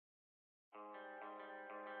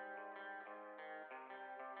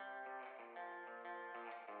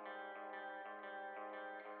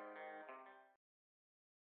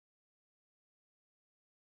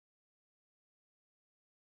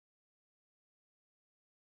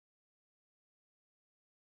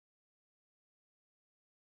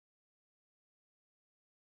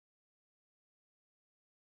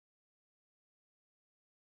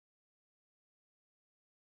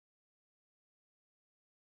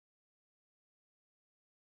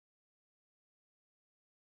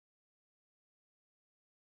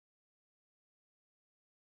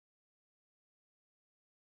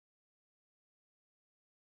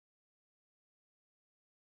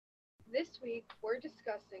This week we're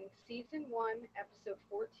discussing Season 1, Episode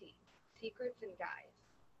 14, Secrets and Guys.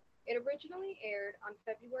 It originally aired on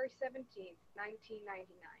February 17th,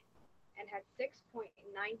 1999, and had 6.93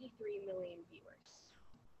 million viewers.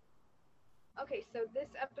 Okay, so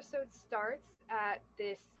this episode starts at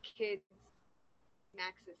this kid's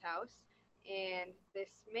Max's house, and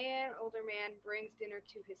this older man, brings dinner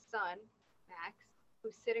to his son, Max,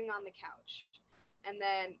 who's sitting on the couch. And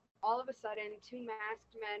then all of a sudden, two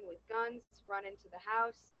masked men with guns run into the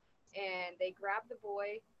house, and they grab the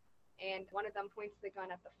boy, and one of them points the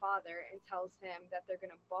gun at the father and tells him that they're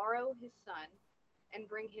going to borrow his son and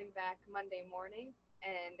bring him back Monday morning.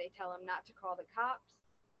 And they tell him not to call the cops,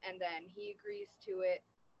 and then he agrees to it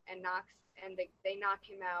and they knock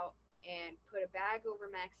him out and put a bag over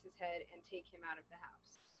Max's head and take him out of the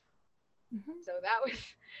house. Mhm. So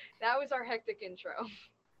that was our hectic intro.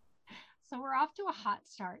 So we're off to a hot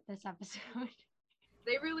start this episode.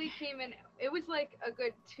 They really came in. It was like a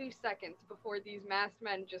good 2 seconds before these masked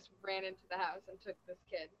men just ran into the house and took this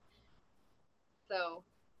kid. So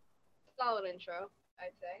solid intro,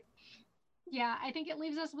 I'd say. Yeah, I think it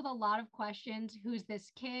leaves us with a lot of questions. Who's this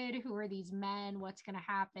kid? Who are these men? What's going to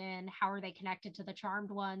happen? How are they connected to the Charmed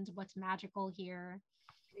Ones? What's magical here?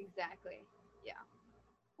 Exactly. Yeah.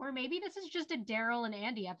 Or maybe this is just a Daryl and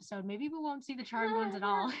Andy episode. Maybe we won't see the Charmed Ones at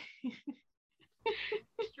all.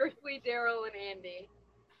 Strictly Daryl and Andy. It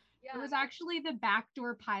Yeah, was and actually the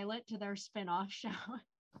backdoor pilot to their spin-off show.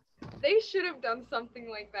 they should have done something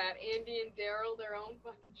like that. Andy and Daryl, their own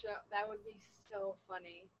fucking show. That would be so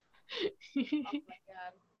funny. Oh my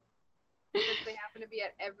god. Since they happen to be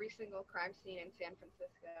at every single crime scene in San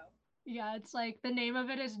Francisco. Yeah, it's like the name of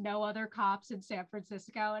it is No Other Cops in San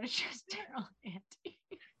Francisco, and it's just Daryl and Andy.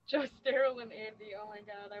 Just Daryl and Andy. Oh my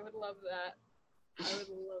god, I would love that. I would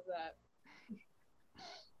love that.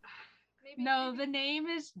 No, Maybe the name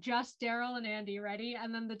is just Daryl and Andy. Ready?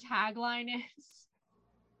 And then the tagline is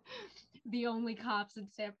the only cops in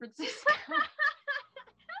San Francisco.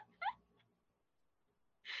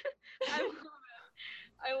 I love it.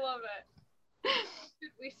 I love it.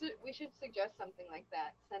 We should suggest something like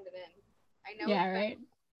that. Send it in. I know Yeah, it's been right.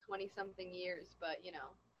 20 something years, but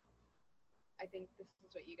I think this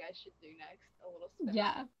is what you guys should do next. A little spin off.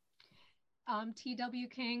 Yeah. TW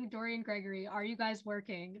King, Dorian Gregory, are you guys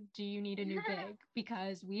working? Do you need a new gig?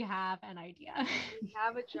 Because we have an idea. We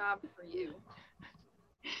have a job for you.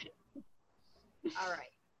 All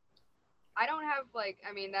right. I don't have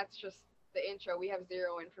that's just the intro. We have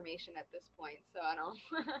zero information at this point, so I don't.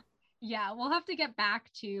 Yeah, we'll have to get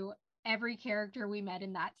back to every character we met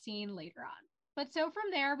in that scene later on. But so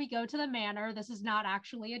from there, we go to the manor. This is not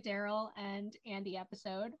actually a Daryl and Andy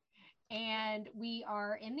episode. And we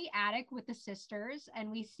are in the attic with the sisters,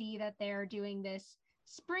 and we see that they're doing this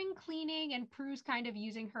spring cleaning, and Prue's kind of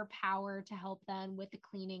using her power to help them with the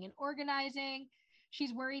cleaning and organizing.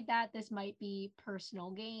 She's worried that this might be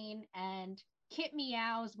personal gain, and Kit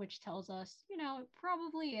meows, which tells us, it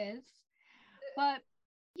probably is. But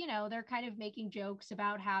they're kind of making jokes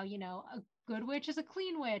about how, a good witch is a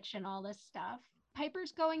clean witch and all this stuff.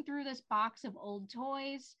 Piper's going through this box of old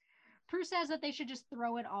toys. Prue says that they should just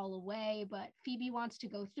throw it all away, but Phoebe wants to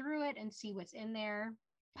go through it and see what's in there.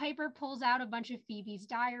 Piper pulls out a bunch of Phoebe's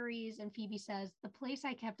diaries, and Phoebe says, "The place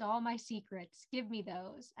I kept all my secrets. Give me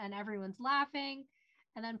those." And everyone's laughing.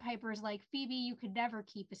 And then Piper's like, "Phoebe, you could never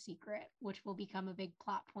keep a secret," which will become a big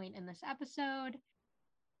plot point in this episode.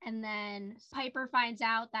 And then Piper finds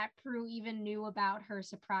out that Prue even knew about her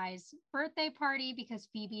surprise birthday party because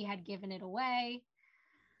Phoebe had given it away.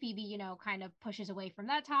 Phoebe, kind of pushes away from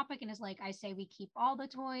that topic and is like, "I say we keep all the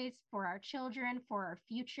toys for our children, for our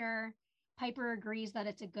future." Piper agrees that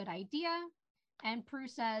it's a good idea. And Prue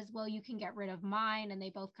says, "Well, you can get rid of mine." And they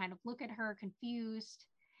both kind of look at her confused.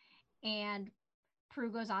 And Prue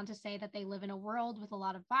goes on to say that they live in a world with a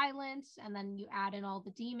lot of violence, and then you add in all the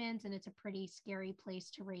demons, and it's a pretty scary place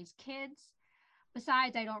to raise kids.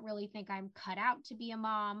 Besides, I don't really think I'm cut out to be a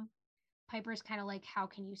mom. Piper's kind of like, "How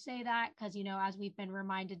can you say that?" Because, as we've been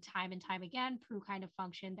reminded time and time again, Prue kind of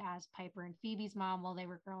functioned as Piper and Phoebe's mom while they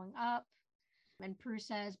were growing up. And Prue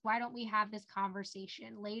says, "Why don't we have this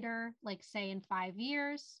conversation later, like say in 5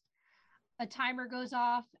 years?" A timer goes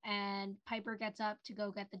off and Piper gets up to go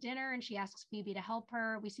get the dinner, and she asks Phoebe to help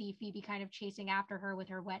her. We see Phoebe kind of chasing after her with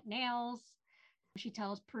her wet nails. She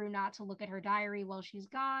tells Prue not to look at her diary while she's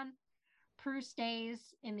gone. Prue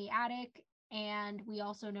stays in the attic, and we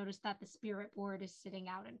also notice that the spirit board is sitting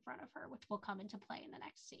out in front of her, which will come into play in the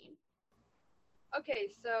next scene. Okay,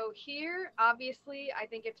 so here, obviously, I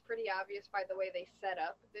think it's pretty obvious by the way they set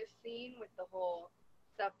up this scene with the whole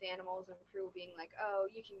stuffed animals and Prue being like, "Oh,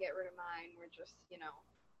 you can get rid of mine. We're just,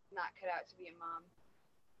 not cut out to be a mom.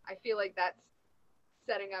 I feel like that's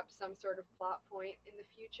setting up some sort of plot point in the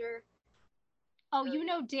future. Oh, Or, you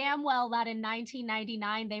know damn well that in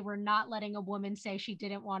 1999 they were not letting a woman say she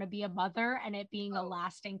didn't want to be a mother and it being a oh,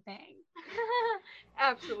 lasting thing.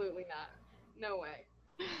 absolutely not. No way.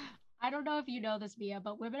 I don't know if you know this, Mia,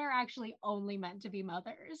 but women are actually only meant to be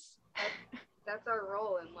mothers. That's that's our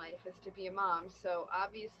role in life is to be a mom. So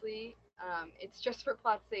obviously, it's just for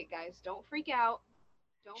plot's sake, guys. Don't freak out.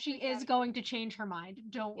 Don't She freak out. is going to change her mind.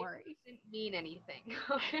 Don't It worry. doesn't mean anything.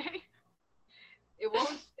 Okay, it won't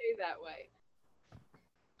stay that way.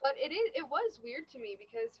 But it was weird to me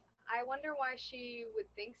because I wonder why she would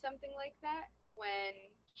think something like that when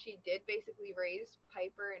she did basically raise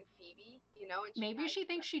Piper and Phoebe, and she Maybe has. she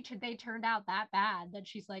thinks they turned out that bad that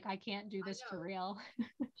she's like, I can't do I this for know. real.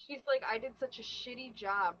 She's like, I did such a shitty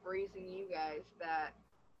job raising you guys that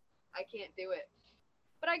I can't do it.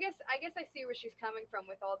 But I guess I see where she's coming from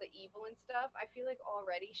with all the evil and stuff. I feel like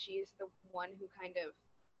already she is the one who kind of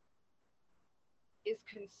is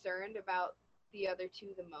concerned about the other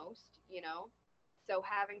two the most. So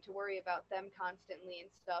having to worry about them constantly and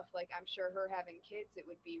stuff, like I'm sure her having kids, it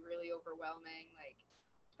would be really overwhelming. Like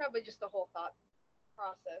it's probably just the whole thought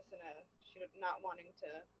process and she not wanting to.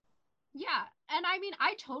 Yeah. And I mean,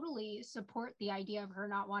 I totally support the idea of her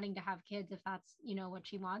not wanting to have kids if that's, what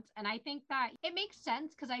she wants. And I think that it makes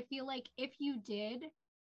sense because I feel like if you did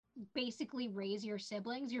basically raise your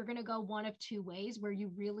siblings, you're going to go one of two ways where you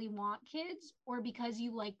really want kids, or because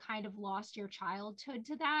you like kind of lost your childhood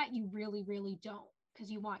to that, you really, really don't because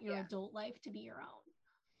you want your Yeah. adult life to be your own.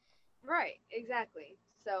 Right, exactly.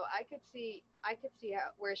 So I could see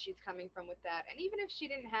where she's coming from with that. And even if she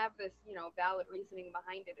didn't have this, valid reasoning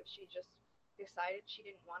behind it, if she just decided she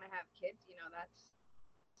didn't want to have kids, that's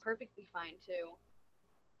perfectly fine too.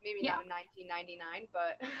 Maybe Yeah. not in 1999,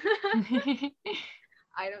 but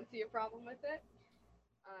I don't see a problem with it.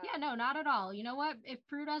 Yeah, Um, no, not at all. You know what? If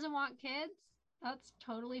Prue doesn't want kids, that's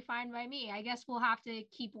totally fine by me. I guess we'll have to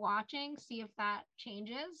keep watching, see if that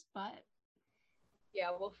changes, but yeah,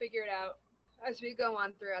 we'll figure it out as we go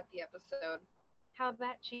on throughout the episode how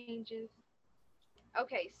that changes.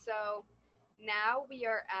 Okay, so now we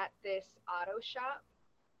are at this auto shop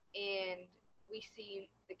and we see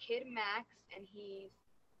the kid Max, and he's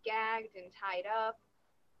gagged and tied up,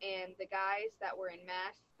 and the guys that were in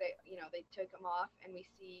masks, they took him off, and we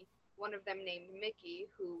see one of them named Mickey,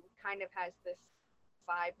 who kind of has this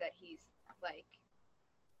vibe that he's like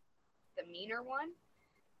the meaner one,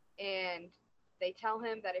 and they tell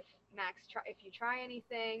him that if you try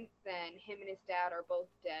anything, then him and his dad are both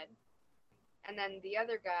dead. And then the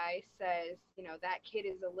other guy says, that kid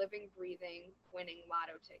is a living, breathing, winning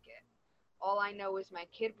lotto ticket. All I know is my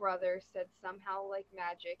kid brother said somehow, like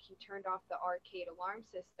magic, he turned off the arcade alarm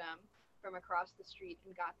system from across the street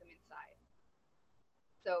and got them inside.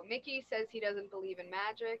 So Mickey says he doesn't believe in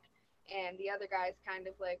magic, and the other guy's kind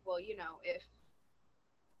of like, well, if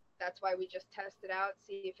that's why we just test it out,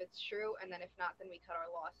 see if it's true, and then if not, then we cut our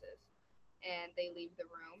losses. And they leave the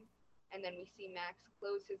room, and then we see Max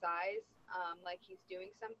close his eyes, like he's doing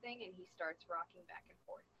something, and he starts rocking back and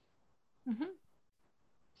forth. mm-hmm.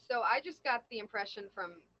 So I just got the impression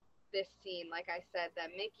from this scene, like I said,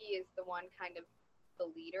 that Mickey is the one kind of the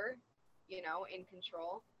leader, in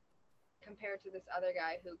control, compared to this other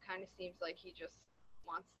guy who kind of seems like he just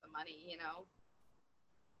wants the money.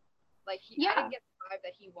 Like I Yeah, didn't get the vibe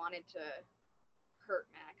that he wanted to hurt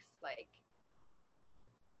Max, like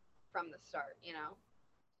from the start.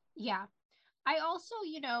 yeah. I also,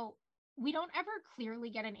 we don't ever clearly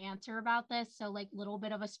get an answer about this. So, like, little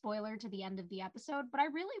bit of a spoiler to the end of the episode. But I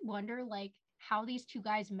really wonder, like, how these two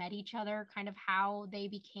guys met each other, kind of how they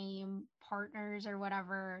became partners or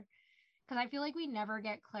whatever. Because I feel like we never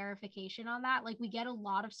get clarification on that. Like, we get a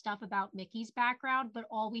lot of stuff about Mickey's background, but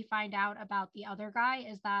all we find out about the other guy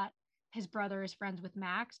is that his brother is friends with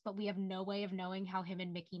Max, but we have no way of knowing how him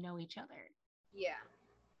and Mickey know each other. Yeah,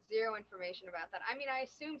 zero information about that. I mean, I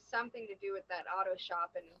assume something to do with that auto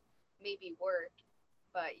shop and maybe work,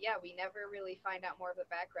 but yeah, we never really find out more of the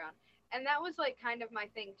background. And that was like kind of my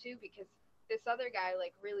thing too, because this other guy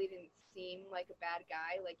like really didn't seem like a bad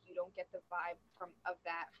guy. Like you don't get the vibe of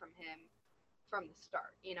that from him from the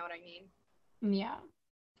start. You know what I mean? Yeah.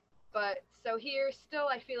 But so here, still,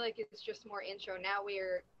 I feel like it's just more intro. Now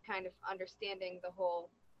we're kind of understanding the whole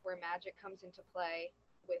where magic comes into play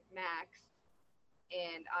with Max,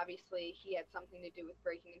 and obviously he had something to do with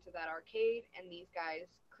breaking into that arcade, and these guys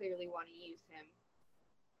clearly want to use him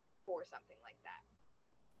for something like that.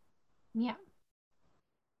 Yeah.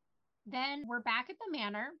 Then we're back at the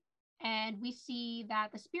manor and we see that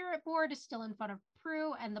the spirit board is still in front of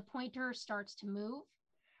Prue and the pointer starts to move.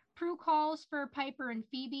 Prue calls for Piper and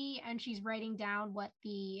Phoebe, and she's writing down what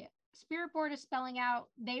the spirit board is spelling out.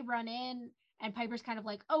 They run in, and Piper's kind of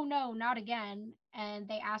like, oh no, not again. And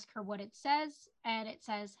they ask her what it says, and it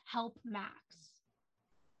says, help Max.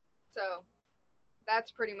 So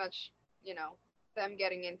that's pretty much, them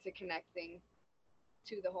getting into connecting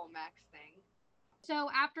to the whole Max thing.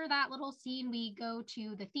 So after that little scene, we go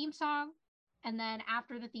to the theme song. And then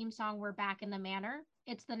after the theme song, we're back in the manor.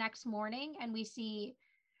 It's the next morning, and we see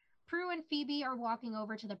Prue and Phoebe are walking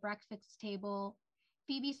over to the breakfast table.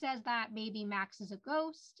 Phoebe says that maybe Max is a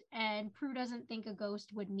ghost, and Prue doesn't think a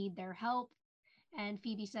ghost would need their help. And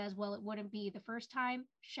Phoebe says, well, it wouldn't be the first time.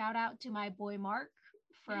 Shout out to my boy Mark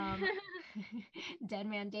from Dead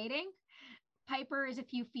Man Dating. Piper is a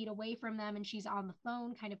few feet away from them, and she's on the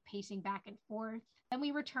phone, kind of pacing back and forth. Then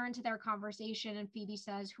we return to their conversation, and Phoebe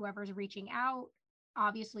says whoever's reaching out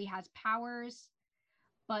obviously has powers,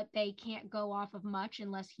 but they can't go off of much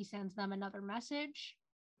unless he sends them another message.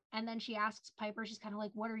 And then she asks Piper, she's kind of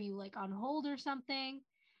like, what are you, like, on hold or something?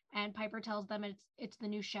 And Piper tells them it's the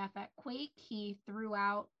new chef at Quake. He threw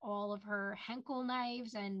out all of her Henkel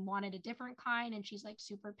knives and wanted a different kind, and she's like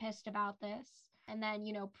super pissed about this. And then,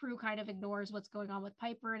 Prue kind of ignores what's going on with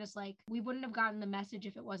Piper and is like, we wouldn't have gotten the message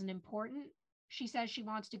if it wasn't important. She says she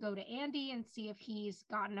wants to go to Andy and see if he's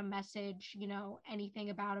gotten a message,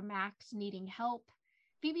 anything about a Max needing help.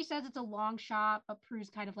 Phoebe says it's a long shot, but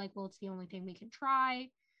Prue's kind of like, well, it's the only thing we can try.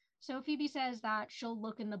 So Phoebe says that she'll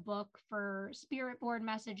look in the book for spirit board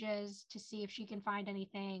messages to see if she can find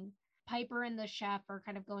anything. Piper and the chef are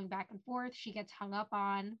kind of going back and forth. She gets hung up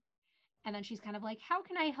on. And then she's kind of like, how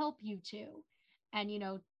can I help you two? And,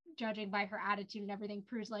 judging by her attitude and everything,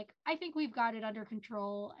 Prue's like, I think we've got it under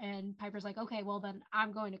control. And Piper's like, okay, well then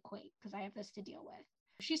I'm going to Quake because I have this to deal with.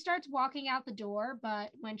 She starts walking out the door,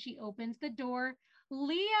 but when she opens the door,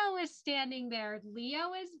 Leo is standing there.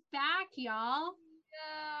 Leo is back, y'all.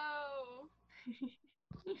 No.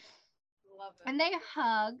 Love it. And they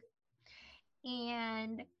hug,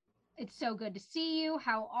 and it's so good to see you.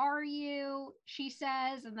 How are you? She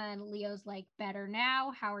says. And then Leo's like, better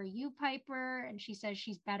now. How are you, Piper? And she says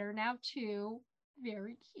she's better now too.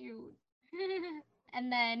 Very cute. And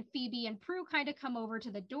then Phoebe and Prue kind of come over to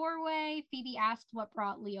the doorway. Phoebe asks what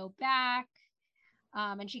brought Leo back.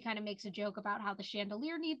 And she kind of makes a joke about how the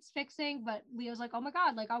chandelier needs fixing, but Leo's like, oh my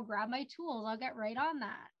God, like I'll grab my tools. I'll get right on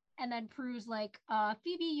that. And then Prue's like,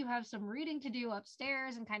 Phoebe, you have some reading to do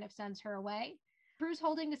upstairs, and kind of sends her away. Prue's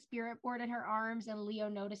holding the spirit board in her arms, and Leo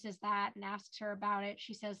notices that and asks her about it.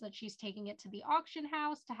 She says that she's taking it to the auction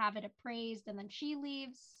house to have it appraised, and then she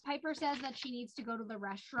leaves. Piper says that she needs to go to the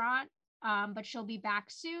restaurant, but she'll be back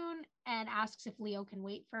soon, and asks if Leo can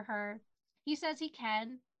wait for her. He says he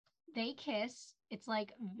can. They kiss. It's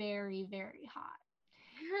like very, very hot.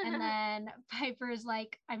 And then Piper's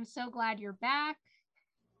like, I'm so glad you're back.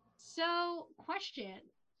 So, question,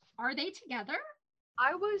 are they together?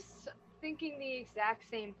 I was thinking the exact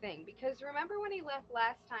same thing, because remember when he left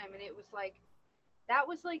last time and it was like, that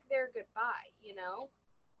was like their goodbye,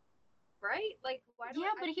 right? Like, why do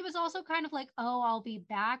Yeah, but he was also kind of like, oh, I'll be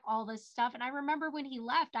back, all this stuff. And I remember when he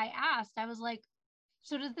left, I asked, I was like,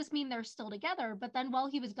 so does this mean they're still together? But then while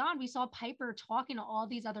he was gone, we saw Piper talking to all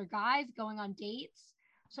these other guys, going on dates.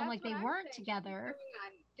 So I'm like, they weren't together. Going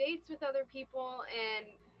on dates with other people, and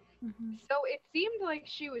so it seemed like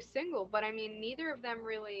she was single, but I mean, neither of them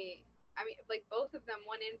really. I mean, like both of them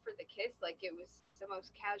went in for the kiss, like it was the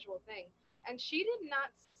most casual thing, and she did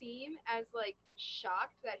not seem as like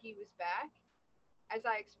shocked that he was back as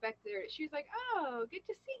I expected her. She was like, "Oh, good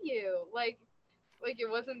to see you." Like it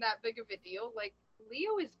wasn't that big of a deal. Like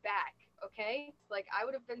Leo is back, okay? Like I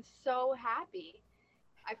would have been so happy.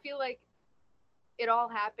 I feel like it all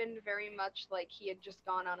happened very much like he had just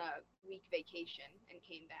gone on a week vacation and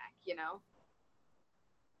came back.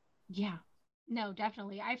 Yeah. No,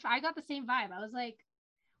 definitely. I got the same vibe. I was like,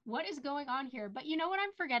 what is going on here? But you know what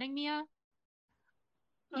I'm forgetting, Mia?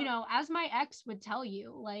 As my ex would tell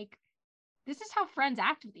you, like, this is how friends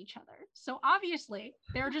act with each other. So obviously,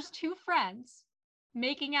 they're just two friends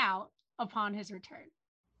making out upon his return.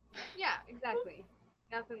 Yeah, exactly.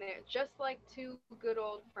 Nothing there. Just like two good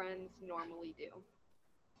old friends normally do.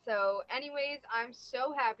 So, anyways, I'm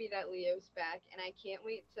so happy that Leo's back, and I can't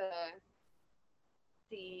wait to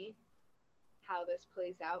see how this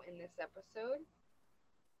plays out in this episode.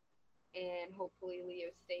 And hopefully Leo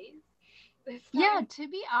stays this time. Yeah, to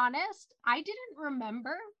be honest, I didn't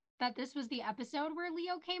remember that this was the episode where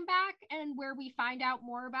Leo came back and where we find out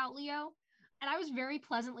more about Leo. And I was very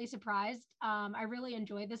pleasantly surprised. I really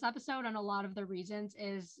enjoyed this episode, and a lot of the reasons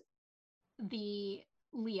is the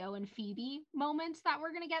Leo and Phoebe moments that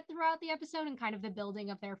we're going to get throughout the episode and kind of the building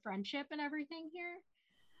of their friendship and everything here.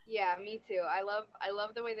 Yeah, me too. I love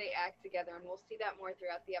the way they act together, and we'll see that more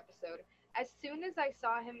throughout the episode. As soon as I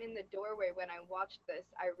saw him in the doorway when I watched this,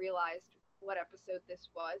 I realized what episode this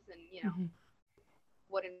was, and Mm-hmm.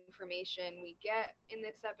 what information we get in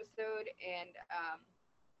this episode. And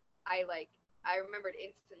I like I remembered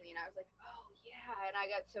instantly, and I was like, oh yeah, and I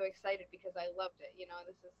got so excited because I loved it.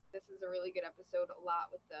 This is a really good episode. A lot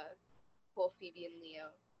with the whole Phoebe and Leo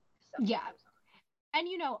stuff that Yeah. goes on. And,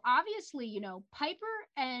 obviously, Piper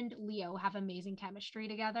and Leo have amazing chemistry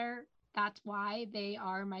together. That's why they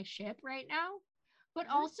are my ship right now. But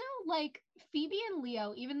Mm-hmm. also, like, Phoebe and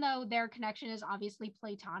Leo, even though their connection is obviously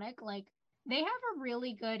platonic, like, they have a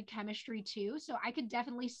really good chemistry too. So I could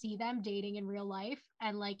definitely see them dating in real life.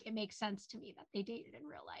 And, like, it makes sense to me that they dated in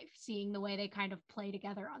real life, seeing the way they kind of play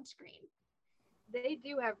together on screen. They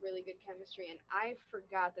do have really good chemistry, and I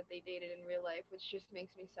forgot that they dated in real life, which just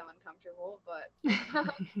makes me so uncomfortable. But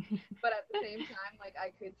but at the same time, like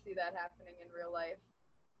I could see that happening in real life.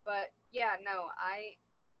 But yeah, no, I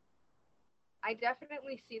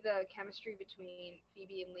definitely see the chemistry between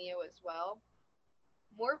Phoebe and Leo as well.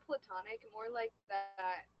 More platonic, more like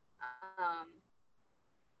that,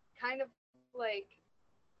 kind of like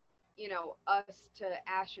us to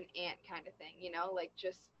Ash and Ant kind of thing. Like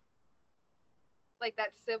just like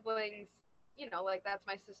that siblings. Like that's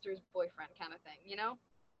my sister's boyfriend kind of thing.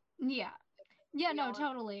 Yeah. Yeah, We no, all have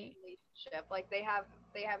totally. a relationship. Like they have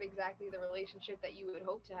exactly the relationship that you would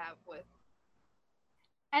hope to have with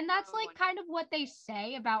And that's like someone. kind of what they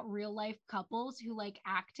say about real life couples who like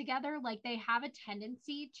act together. Like they have a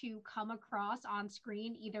tendency to come across on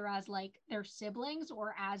screen either as like their siblings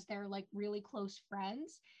or as their like really close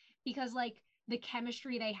friends because like the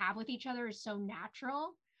chemistry they have with each other is so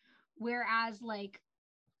natural. Whereas like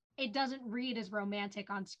it doesn't read as romantic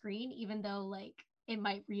on screen, even though like it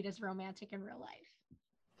might read as romantic in real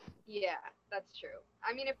life. Yeah, that's true.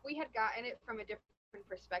 I mean, if we had gotten it from a different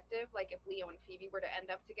perspective, like if Leo and Phoebe were to end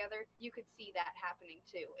up together, you could see that happening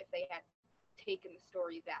too if they had taken the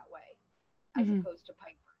story that way, as Mm-hmm. opposed to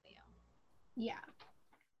Piper and Leo. Yeah.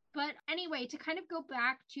 But anyway, to kind of go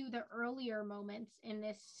back to the earlier moments in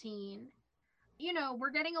this scene,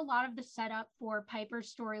 we're getting a lot of the setup for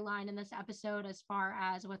Piper's storyline in this episode as far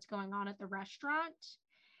as what's going on at the restaurant.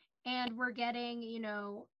 And we're getting,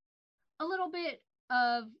 a little bit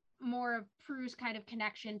of more of Prue's kind of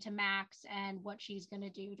connection to Max and what she's going to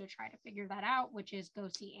do to try to figure that out, which is go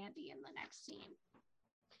see Andy in the next scene.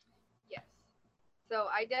 Yes. So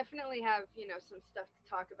I definitely have, some stuff to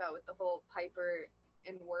talk about with the whole Piper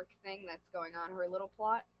and work thing that's going on, her little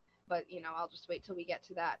plot. But, I'll just wait till we get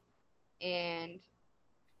to that. And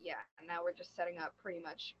yeah, now we're just setting up pretty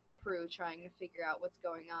much Prue trying to figure out what's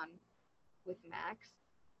going on with Max.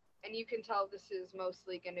 And you can tell this is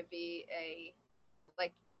mostly going to be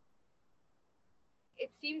like,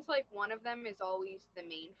 it seems like one of them is always the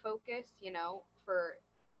main focus, for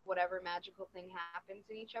whatever magical thing happens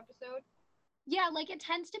in each episode. Yeah, like it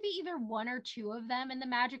tends to be either one or two of them in the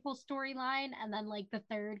magical storyline, and then like the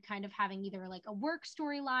third kind of having either like a work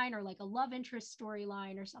storyline or like a love interest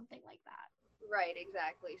storyline or something like that. Right,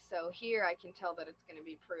 exactly. So here I can tell that it's going to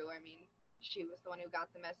be Prue. I mean, she was the one who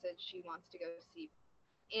got the message. She wants to go see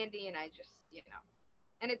Andy, and I just,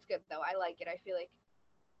 and it's good though. I like it. I feel like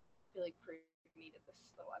Prue needed this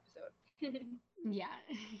little episode. Yeah.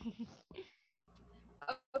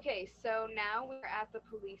 Okay, so now we're at the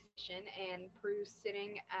police station, and Prue's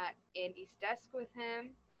sitting at Andy's desk with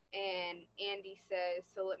him. And Andy says,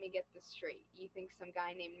 "So let me get this straight. You think some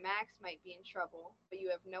guy named Max might be in trouble, but you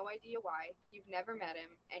have no idea why. You've never met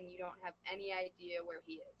him, and you don't have any idea where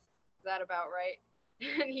he is that about right?"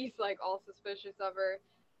 And he's like all suspicious of her.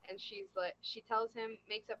 And she tells him,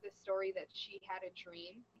 makes up this story that she had a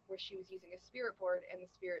dream where she was using a spirit board, and the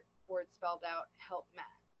spirit board spelled out "help Max."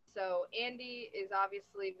 So Andy is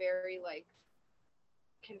obviously very like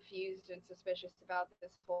confused and suspicious about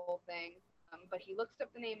this whole thing. But he looks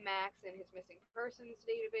up the name Max in his missing persons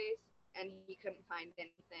database, and he couldn't find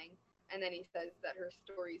anything. And then he says that her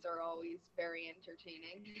stories are always very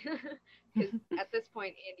entertaining. Because at this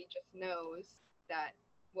point, Andy just knows that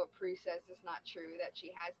what Prue says is not true, that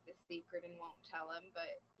she has this secret and won't tell him,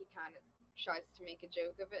 but he kind of tries to make a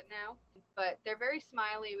joke of it now. But they're very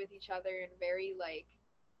smiley with each other and very like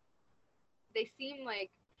they seem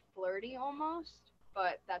like flirty almost,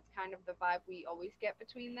 but that's kind of the vibe we always get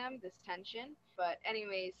between them, this tension. But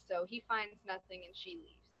anyways, so he finds nothing and she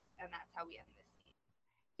leaves, and that's how we end this scene.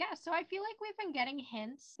 Yeah, so I feel like we've been getting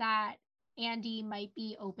hints that Andy might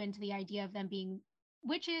be open to the idea of them being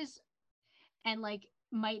witches and like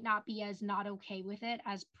might not be as not okay with it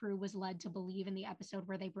as Prue was led to believe in the episode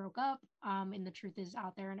where they broke up. And the truth is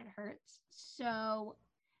out there and it hurts. So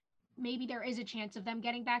maybe there is a chance of them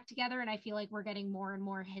getting back together. And I feel like we're getting more and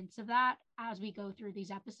more hints of that as we go through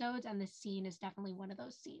these episodes. And this scene is definitely one of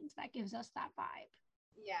those scenes that gives us that vibe.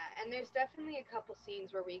 Yeah, and there's definitely a couple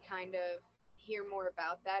scenes where we kind of hear more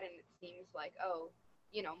about that, and it seems like, oh,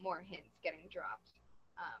 more hints getting dropped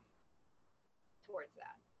um, towards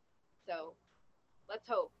that. So let's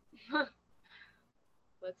hope.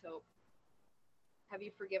 Let's hope. Have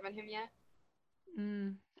you forgiven him yet?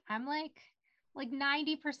 I'm like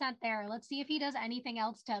 90% there. Let's see if he does anything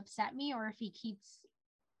else to upset me or if he keeps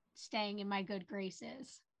staying in my good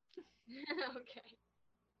graces. Okay.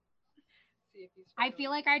 See if he's I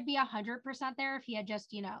feel like I'd be 100% there if he had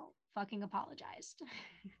just, fucking apologized.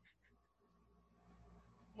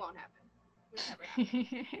 Won't happen. Would never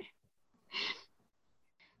happen.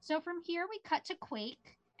 So from here, we cut to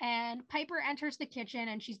Quake, and Piper enters the kitchen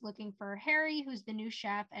and she's looking for Harry, who's the new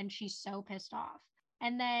chef, and she's so pissed off.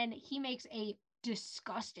 And then he makes a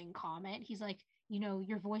disgusting comment. He's like,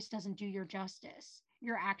 your voice doesn't do your justice.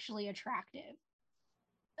 You're actually attractive.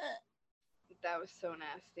 That was so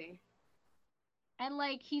nasty. And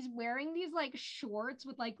like he's wearing these like shorts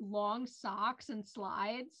with like long socks and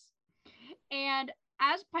slides. And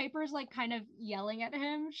as Piper's like kind of yelling at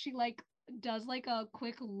him, she like does like a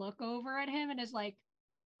quick look over at him and is like,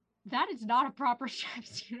 that is not a proper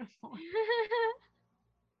chef's uniform.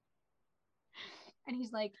 And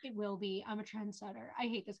he's like, it will be. I'm a trendsetter. I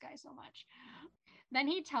hate this guy so much. Then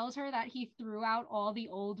he tells her that he threw out all the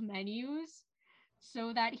old menus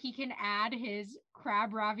so that he can add his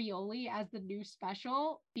crab ravioli as the new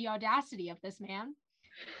special. The audacity of this man.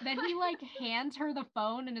 Then he like hands her the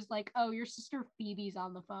phone and is like, oh, your sister Phoebe's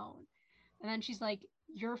on the phone. And then she's like,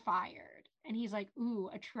 you're fired. And he's like,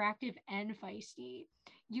 ooh, attractive and feisty.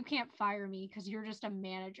 You can't fire me because you're just a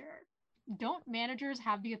manager. Don't managers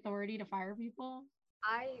have the authority to fire people?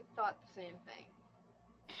 I thought the same thing.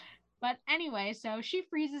 But anyway, so she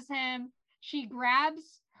freezes him. She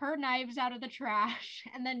grabs her knives out of the trash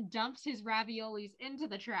and then dumps his raviolis into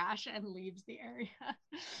the trash and leaves the area.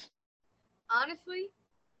 Honestly,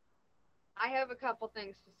 I have a couple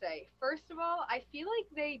things to say. First of all, I feel like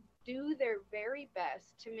they do their very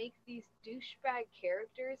best to make these douchebag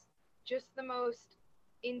characters just the most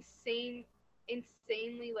insanely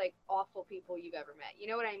like awful people you've ever met. You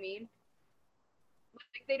know what I mean?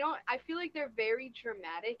 Like they don't. I feel like they're very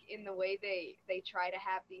dramatic in the way they try to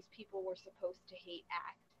have these people we're supposed to hate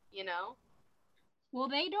act. You know? Well,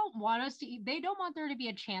 they don't want us to. They don't want there to be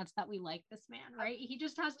a chance that we like this man, right? He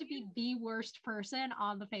just has to be the worst person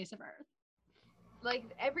on the face of Earth. Like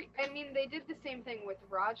they did the same thing with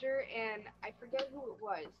Roger, and I forget who it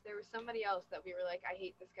was. There was somebody else that we were like, I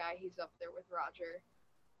hate this guy. He's up there with Roger.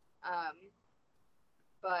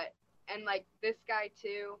 But and like this guy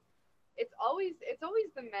too. It's always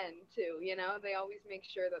the men too. They always make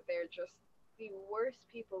sure that they're just the worst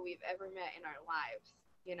people we've ever met in our lives.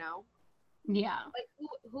 Yeah. Like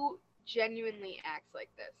who genuinely acts like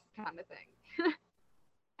this kind of thing.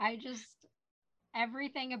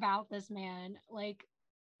 Everything about this man, like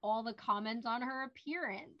all the comments on her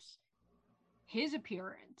appearance, his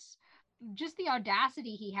appearance, just the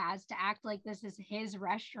audacity he has to act like this is his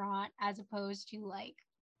restaurant as opposed to like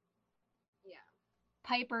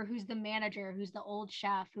Piper, who's the manager, who's the old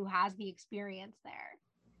chef, who has the experience there.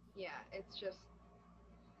 Yeah, it's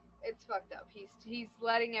fucked up. He's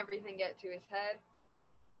letting everything get to his head.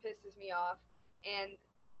 Pisses me off. And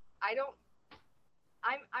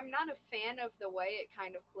I'm not a fan of the way it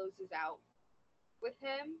kind of closes out with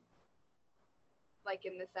him, like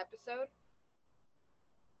in this episode.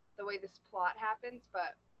 The way this plot happens,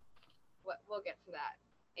 but we'll get to that.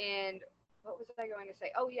 And what was I going to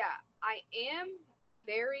say? Oh yeah, I am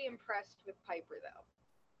very impressed with Piper though,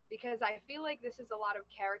 because I feel like this is a lot of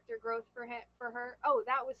character growth for her. Oh,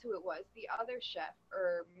 that was who it was, the other chef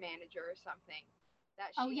or manager or something.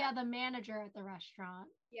 The manager at the restaurant.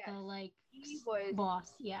 Yes, he was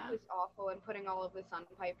boss. Yeah, he was awful and putting all of this on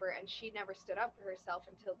Piper, and she never stood up for herself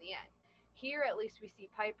until the end. Here, at least, we see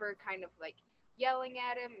Piper kind of like yelling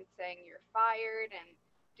at him and saying you're fired and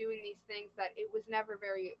doing these things that it was never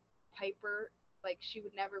very Piper. Like she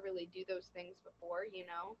would never really do those things before.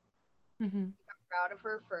 Mm-hmm. I'm proud of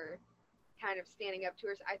her for kind of standing up to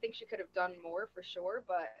her. I think she could have done more for sure,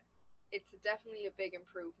 but it's definitely a big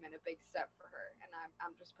improvement, a big step for her, and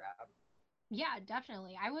I'm just proud. Yeah,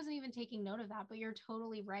 definitely. I wasn't even taking note of that, but you're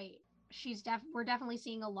totally right. We're definitely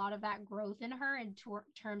seeing a lot of that growth in her in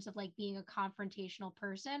terms of like being a confrontational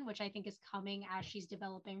person, which I think is coming as she's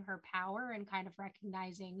developing her power and kind of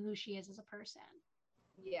recognizing who she is as a person.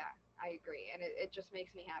 Yeah, I agree. And it just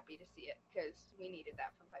makes me happy to see it because we needed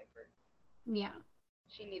that from Piper. Yeah.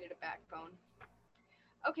 She needed a backbone.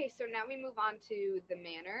 Okay, so now we move on to the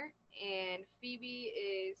manor, and Phoebe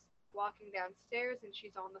is walking downstairs and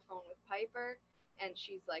she's on the phone with Piper, and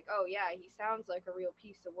she's like, "Oh yeah, he sounds like a real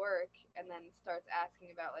piece of work," and then starts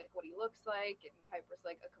asking about like what he looks like, and Piper's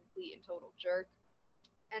like a complete and total jerk.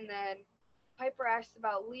 And then Piper asks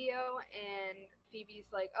about Leo, and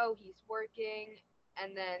Phoebe's like, "Oh, he's working,"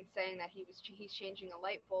 and then saying that he's changing a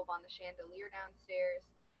light bulb on the chandelier downstairs.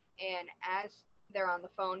 And as they're on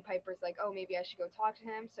the phone, Piper's like, "Oh, maybe I should go talk to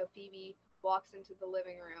him." So Phoebe walks into the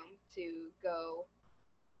living room to go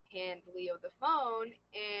hand Leo the phone,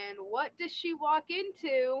 and what does she walk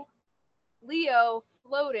into? Leo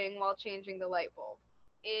floating while changing the light bulb.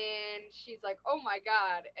 And she's like, "Oh my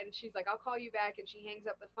god." And she's like, "I'll call you back." And she hangs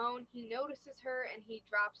up the phone. He notices her and he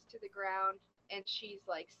drops to the ground. And she's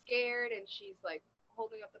like scared and she's like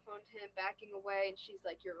holding up the phone to him, backing away. And she's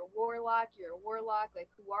like, "You're a warlock. You're a warlock. Like,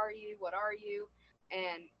 who are you? What are you?"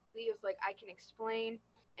 And Leo's like, "I can explain."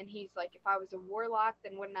 And he's like, "If I was a warlock,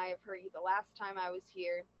 then wouldn't I have hurt you the last time I was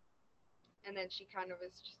here?" And then she kind of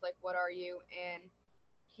is just like, "What are you?" And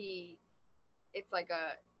he it's like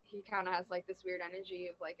a he kind of has like this weird energy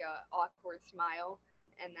of like a awkward smile,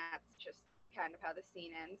 and that's just kind of how the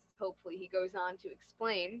scene ends. Hopefully he goes on to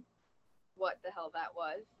explain what the hell that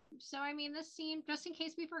was. So, I mean, this scene, just in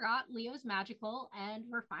case we forgot, Leo's magical, and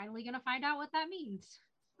we're finally going to find out what that means.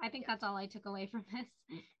 I think Yes. that's all I took away from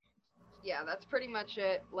this. Yeah, that's pretty much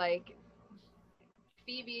it. Like,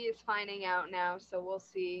 Phoebe is finding out now, so we'll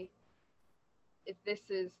see if this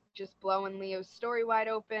is just blowing Leo's story wide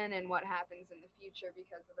open and what happens in the future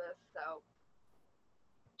because of this. So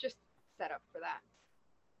just set up for that.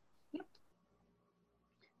 Yep.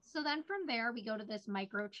 So then from there, we go to this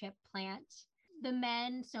microchip plant. The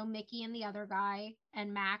men, so Mickey and the other guy,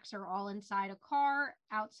 and Max are all inside a car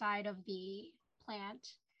outside of the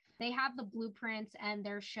plant. They have the blueprints and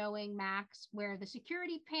they're showing Max where the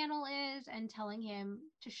security panel is and telling him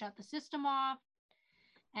to shut the system off.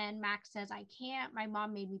 And Max says, "I can't. My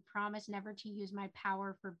mom made me promise never to use my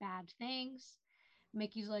power for bad things."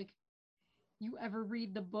 Mickey's like, "You ever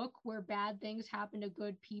read the book where bad things happen to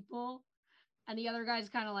good people?" And the other guy's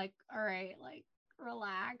kind of like, "All right, like,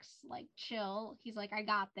 relax, like, chill." He's like, "I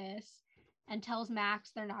got this." And tells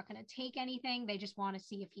Max they're not going to take anything. They just want to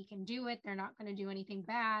see if he can do it. They're not going to do anything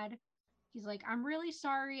bad. He's like, "I'm really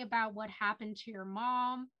sorry about what happened to your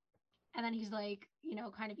mom." And then he's like,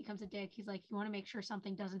 kind of becomes a dick. He's like, "You want to make sure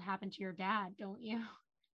something doesn't happen to your dad, don't you?"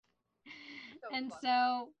 So And funny.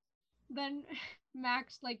 so then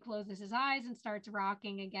Max like closes his eyes and starts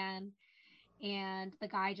rocking again. And the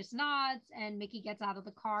guy just nods, and Mickey gets out of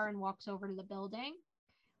the car and walks over to the building.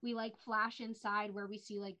 We like flash inside where we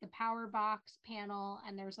see like the power box panel,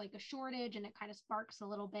 and there's like a shortage, and it kind of sparks a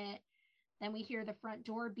little bit. Then we hear the front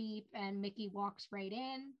door beep, and Mickey walks right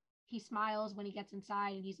in. He smiles when he gets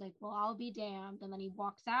inside, and he's like, "Well, I'll be damned." And then he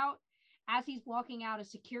walks out. As he's walking out, a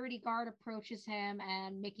security guard approaches him,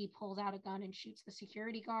 and Mickey pulls out a gun and shoots the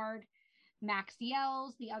security guard. Max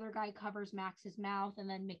yells, the other guy covers Max's mouth, and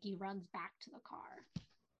then Mickey runs back to the car.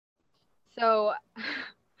 So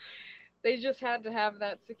they just had to have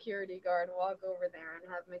that security guard walk over there and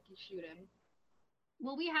have Mickey shoot him.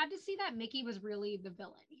 Well, we had to see that Mickey was really the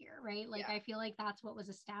villain here, right? Like, Yeah. I feel like that's what was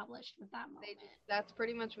established with that They moment. just that's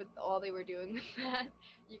pretty much what all they were doing with that.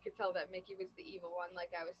 You could tell that Mickey was the evil one, like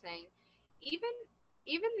I was saying. Even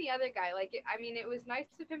even the other guy, like I mean, it was nice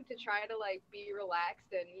of him to try to like be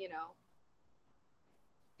relaxed and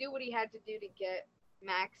do what he had to do to get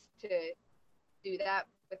Max to do that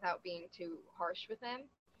without being too harsh with him.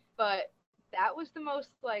 But that was the most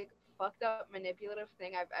like fucked up manipulative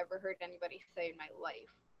thing I've ever heard anybody say in my life.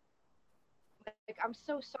 Like, "I'm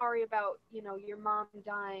so sorry about your mom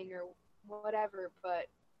dying or whatever, but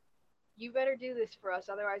you better do this for us,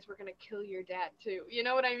 otherwise we're gonna kill your dad too." You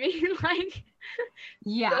know what I mean? Like,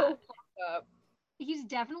 Yeah. so fucked up. He's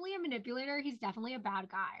definitely a manipulator. He's definitely a bad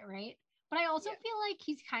guy, right? But I also Yeah, feel like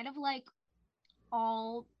he's kind of like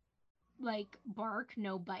all like bark,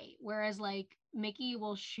 no bite. Whereas like Mickey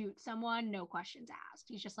will shoot someone, no questions asked.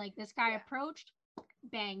 He's just like, this guy yeah. approached,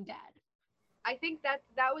 bang, dead. I think that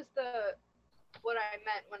was the what I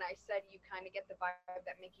meant when I said you kind of get the vibe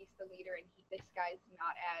that Mickey's the leader and this guy's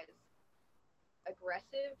not as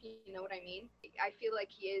aggressive. You know what I mean? I feel like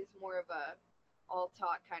he is more of a all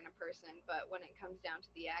talk kind of person, but when it comes down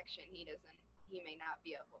to the action, he doesn't. He may not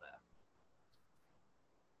be able to.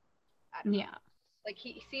 I don't know. Yeah. Like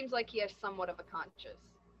he seems like he has somewhat of a conscience.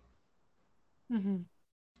 Mm-hmm.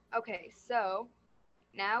 Okay, so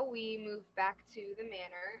Now we move back to the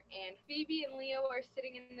manor, and Phoebe and Leo are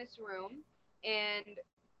sitting in this room, and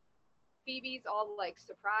Phoebe's all like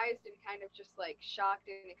surprised and kind of just like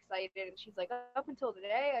shocked and excited, and she's like, "Up until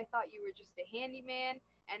today, I thought you were just a handyman,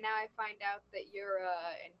 and now I find out that you're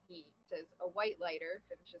and he says a white lighter,"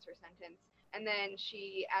 finishes her sentence, and then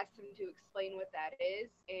she asks him to explain what that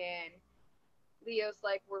is, and Leo's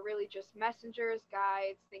like, "We're really just messengers,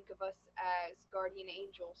 guides. Think of us as guardian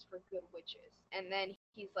angels for good witches." And then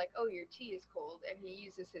he's like, "Oh, your tea is cold." And he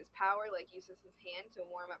uses his power, like uses his hand to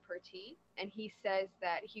warm up her tea. And he says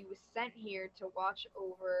that he was sent here to watch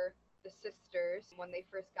over the sisters when they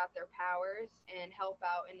first got their powers and help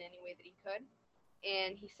out in any way that he could.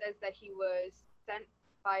 And he says that he was sent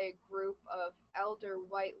by a group of elder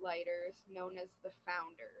white lighters known as the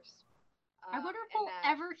Founders. I wonder if And we'll that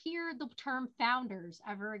ever hear the term founders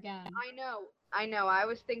ever again. I know. I know. I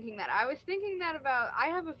was thinking that. I was thinking that about. I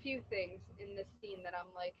have a few things in this scene that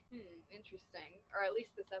I'm like, interesting. Or at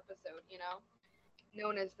least this episode,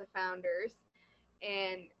 known as the Founders,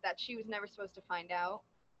 and that she was never supposed to find out.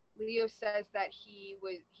 Leo says that he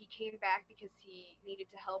came back because he needed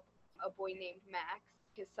to help a boy named Max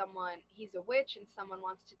because he's a witch and someone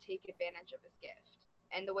wants to take advantage of his gift.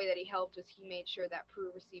 And the way that he helped was he made sure that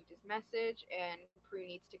Prue received his message, and Prue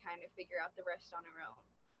needs to kind of figure out the rest on her own.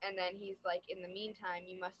 And then he's like, "In the meantime,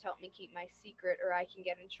 you must help me keep my secret or I can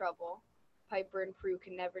get in trouble. Piper and Prue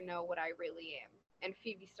can never know what I really am." And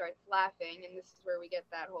Phoebe starts laughing, and this is where we get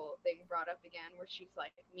that whole thing brought up again, where she's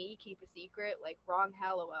like, "Me keep a secret? Like wrong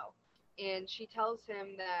Hallowell." And she tells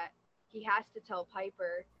him that he has to tell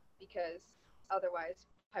Piper because otherwise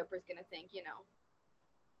Piper's gonna think,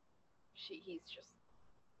 he's just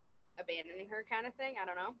abandoning her kind of thing. I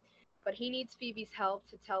don't know. But he needs Phoebe's help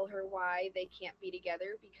to tell her why they can't be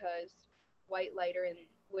together because white lighter and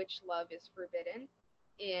witch love is forbidden,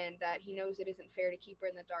 and that he knows it isn't fair to keep her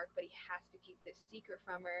in the dark, but he has to keep this secret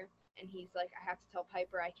from her. And he's like, "I have to tell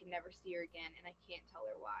Piper I can never see her again, and I can't tell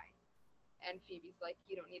her why." And Phoebe's like,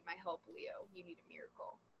 "You don't need my help, Leo. You need a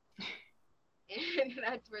miracle." And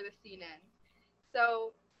that's where the scene ends.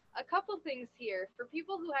 So, a couple things here. For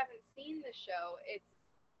people who haven't seen the show, it's,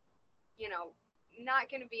 you know, not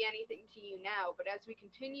going to be anything to you now, but as we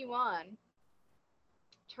continue on,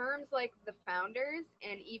 terms like the Founders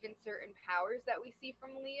and even certain powers that we see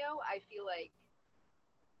from Leo, I feel like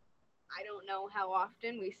I don't know how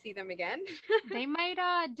often we see them again. They might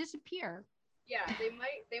disappear. Yeah,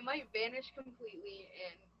 they might vanish completely,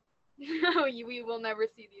 and we will never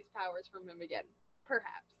see these powers from him again.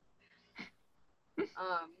 Perhaps.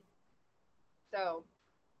 Um. So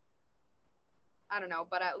I don't know,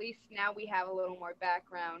 but at least now we have a little more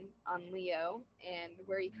background on Leo and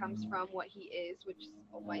where he comes from, what he is, which is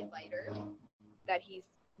a white lighter, that he's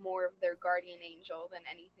more of their guardian angel than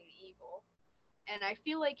anything evil. And I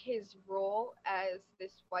feel like his role as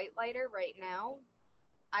this white lighter right now,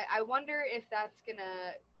 I wonder if that's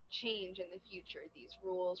gonna change in the future, these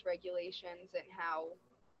rules, regulations, and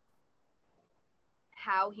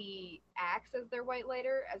how he acts as their white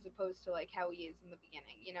lighter as opposed to like how he is in the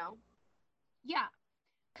beginning. Yeah,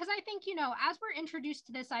 because I think, as we're introduced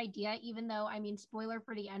to this idea, even though, I mean, spoiler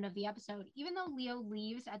for the end of the episode, even though Leo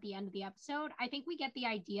leaves at the end of the episode, I think we get the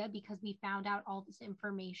idea because we found out all this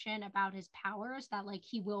information about his powers that, like,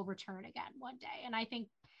 he will return again one day. And I think,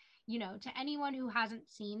 to anyone who hasn't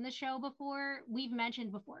seen the show before, we've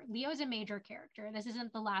mentioned before, Leo's a major character. This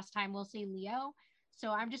isn't the last time we'll see Leo.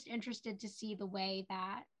 So I'm just interested to see the way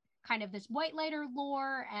that kind of this white lighter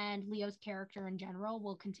lore and Leo's character in general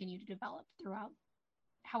will continue to develop throughout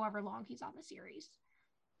however long he's on the series.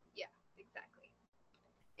 Yeah, exactly.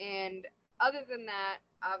 And other than that,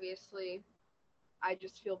 obviously, I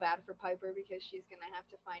just feel bad for Piper because she's going to have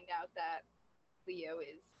to find out that Leo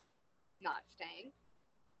is not staying.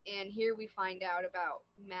 And here we find out about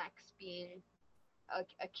Max being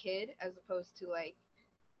a kid as opposed to like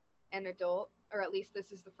an adult, or at least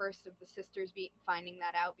this is the first of the sisters finding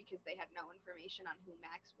that out because they had no information on who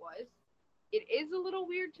Max was. It is a little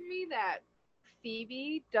weird to me that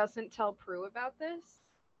Phoebe doesn't tell Prue about this,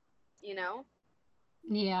 you know?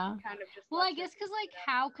 Yeah. Kind of just Well, I guess because, like,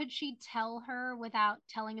 how could she tell her without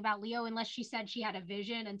telling about Leo unless she said she had a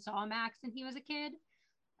vision and saw Max and he was a kid?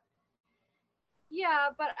 Yeah,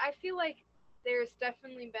 but I feel like there's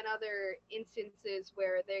definitely been other instances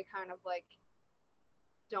where they kind of like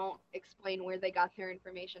don't explain where they got their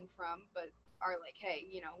information from, but are like, "Hey,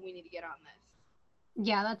 we need to get on this."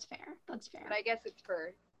 Yeah, that's fair. That's fair. But I guess it's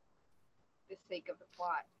for the sake of the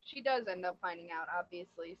plot. She does end up finding out,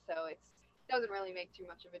 obviously, so it doesn't really make too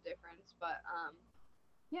much of a difference. But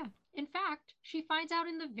yeah. In fact, she finds out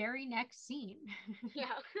in the very next scene.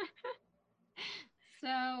 yeah.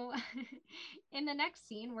 So in the next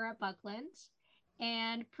scene, we're at Buckland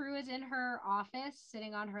and Prue is in her office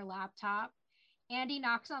sitting on her laptop. Andy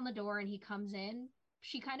knocks on the door and he comes in.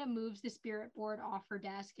 She kind of moves the spirit board off her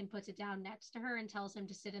desk and puts it down next to her and tells him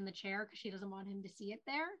to sit in the chair because she doesn't want him to see it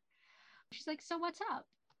there. She's like, "So what's up?"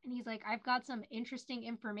 And he's like, "I've got some interesting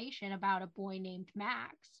information about a boy named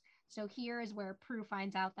Max." So here is where Prue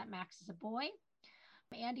finds out that Max is a boy.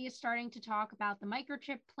 Andy is starting to talk about the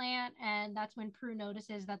microchip plant, and that's when Prue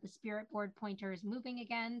notices that the spirit board pointer is moving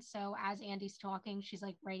again. So as Andy's talking, she's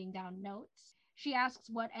like writing down notes. She asks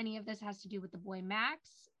what any of this has to do with the boy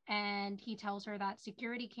Max, and he tells her that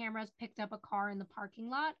security cameras picked up a car in the parking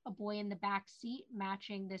lot, a boy in the back seat,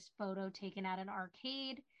 matching this photo taken at an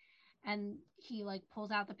arcade. And he like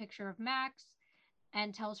pulls out the picture of Max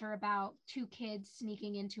and tells her about two kids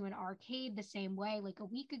sneaking into an arcade the same way like a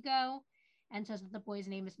week ago, and says that the boy's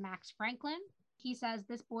name is Max Franklin. He says,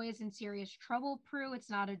 "This boy is in serious trouble, Prue. It's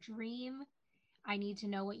not a dream. I need to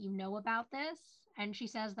know what you know about this." And she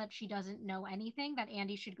says that she doesn't know anything, that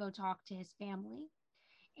Andy should go talk to his family.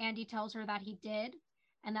 Andy tells her that he did,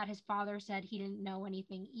 and that his father said he didn't know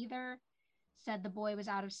anything either, said the boy was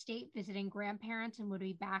out of state visiting grandparents and would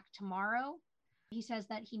be back tomorrow. He says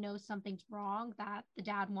that he knows something's wrong, that the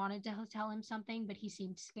dad wanted to tell him something, but he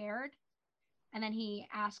seemed scared. And then he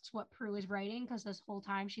asks what Prue is writing because this whole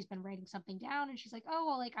time she's been writing something down. And she's like, "Oh,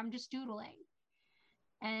 well, like, I'm just doodling."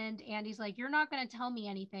 And Andy's like, "You're not going to tell me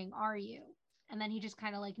anything, are you?" And then he just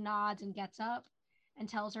kind of like nods and gets up and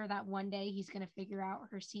tells her that one day he's going to figure out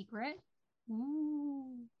her secret.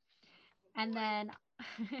 Ooh. And then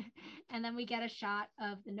and then we get a shot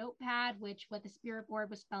of the notepad, which what the spirit board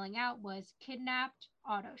was spelling out was kidnapped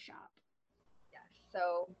auto shop. Yes.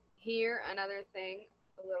 So here, another thing,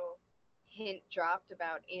 a little hint dropped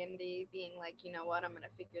about Andy being like, you know what, I'm gonna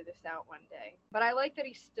figure this out one day. But I like that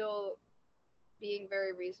he's still being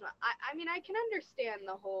very reasonable. I mean, I can understand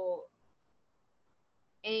the whole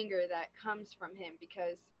anger that comes from him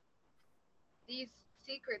because these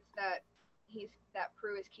secrets that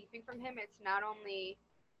Prue is keeping from him, it's not only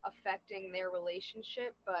affecting their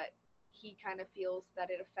relationship, but he kind of feels that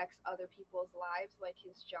it affects other people's lives, like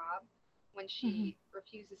his job, when Mm-hmm. she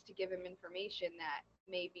refuses to give him information that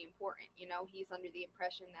may be important. You know, he's under the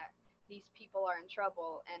impression that these people are in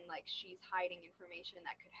trouble and like she's hiding information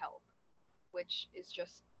that could help, which is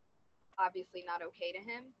just obviously not okay to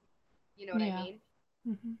him. You know what I Yeah. mean?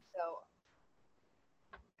 Mm-hmm. So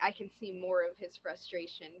I can see more of his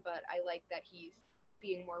frustration, but I like that he's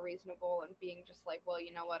being more reasonable and being just like, well,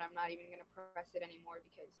 you know what, I'm not even going to press it anymore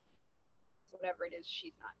because whatever it is,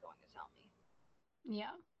 she's not going to tell me.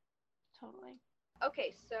 Yeah, totally.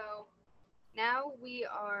 Okay, so now we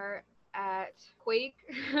are at Quake,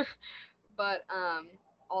 but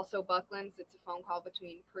also Bucklands. It's a phone call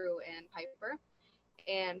between Prue and Piper.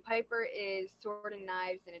 And Piper is sorting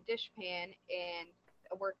knives in a dishpan, and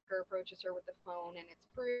a worker approaches her with the phone, and it's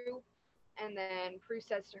Prue. And then Prue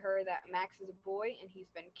says to her that Max is a boy and he's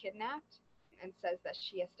been kidnapped and says that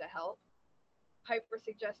she has to help. Piper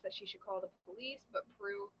suggests that she should call the police, but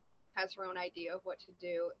Prue has her own idea of what to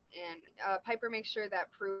do. And Piper makes sure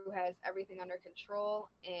that Prue has everything under control,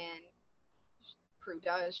 and Prue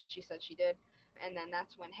does. She said she did. And then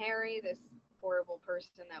that's when Harry, this horrible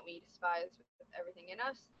person that we despise with everything in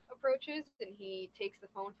us, approaches and he takes the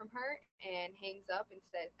phone from her and hangs up and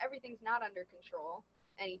says, "Everything's not under control."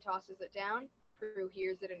 And he tosses it down. Prue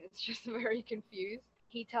hears it and it's just very confused.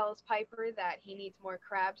 He tells Piper that he needs more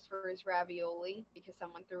crabs for his ravioli because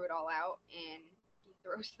someone threw it all out, and he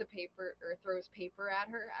throws the paper or throws paper at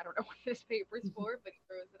her. I don't know what this paper's for, but he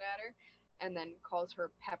throws it at her and then calls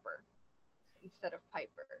her Pepper instead of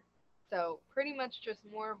Piper. So pretty much just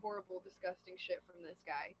more horrible, disgusting shit from this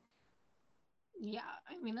guy. Yeah,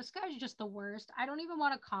 I mean, this guy's just the worst. I don't even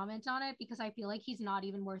want to comment on it because I feel like he's not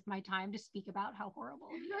even worth my time to speak about how horrible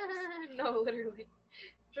he is. No, literally,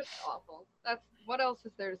 just awful. That's what else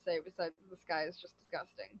is there to say besides this guy is just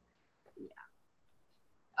disgusting. Yeah.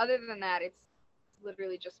 Other than that, it's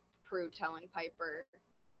literally just Prue telling Piper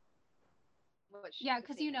Yeah, the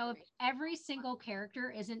because same information. every single character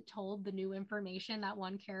isn't told the new information that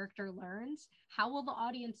one character learns. How will the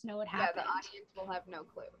audience know it Yeah, the happened? audience will have no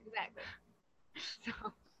clue. Exactly. So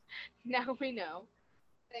now we know.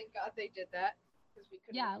 Thank God they did that because we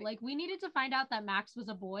couldn't have Yeah, figured. like we needed to find out that Max was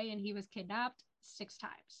a boy and he was kidnapped 6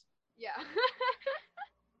 times. Yeah,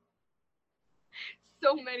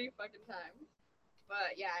 so many fucking times.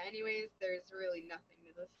 But yeah, anyways, there's really nothing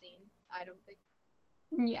to this scene. I don't think.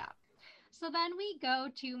 Yeah. So then we go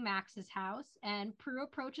to Max's house and Prue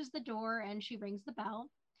approaches the door and she rings the bell.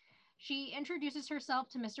 She introduces herself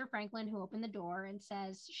to Mr. Franklin, who opened the door, and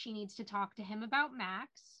says she needs to talk to him about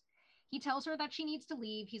Max. He tells her that she needs to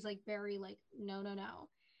leave. He's like, very like, no, no, no.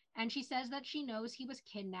 And she says that she knows he was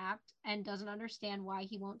kidnapped and doesn't understand why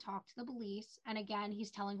he won't talk to the police. And again, he's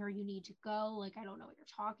telling her, you need to go. Like, I don't know what you're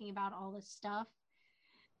talking about, all this stuff.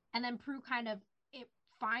 And then Prue kind of, it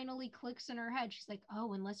finally clicks in her head. She's like,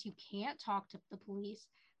 oh, unless you can't talk to the police,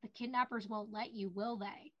 the kidnappers won't let you, will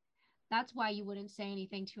they? That's why you wouldn't say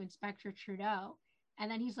anything to Inspector Trudeau.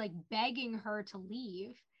 And then he's like begging her to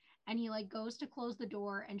leave. And he like goes to close the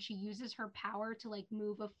door, and she uses her power to like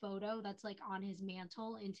move a photo that's like on his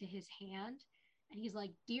mantle into his hand. And he's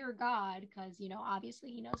like, dear God, because, you know,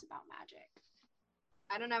 obviously he knows about magic.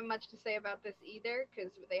 I don't have much to say about this either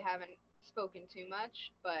because they haven't spoken too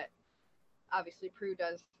much, but obviously Prue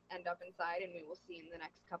does end up inside, and we will see in the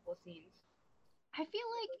next couple of scenes. I feel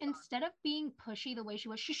like instead of being pushy the way she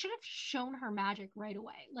was, she should have shown her magic right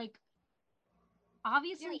away. Like,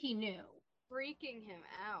 obviously he knew. Freaking him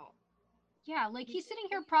out. Yeah, like he's sitting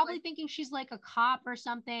here probably thinking she's like a cop or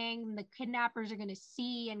something. And the kidnappers are gonna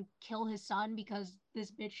see and kill his son because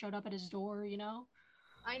this bitch showed up at his door, you know?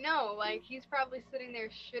 I know, like he's probably sitting there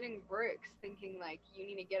shitting bricks, thinking like, you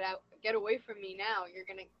need to get away from me now. You're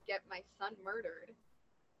gonna get my son murdered.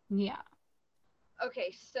 Yeah.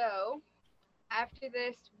 Okay, so after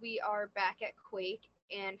this, we are back at Quake,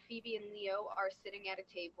 and Phoebe and Leo are sitting at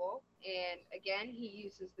a table, and again, he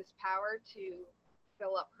uses this power to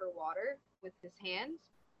fill up her water with his hands,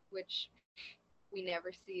 which we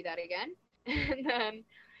never see that again. And then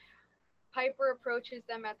Piper approaches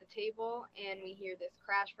them at the table, and we hear this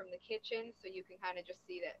crash from the kitchen, so you can kind of just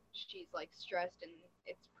see that she's like stressed and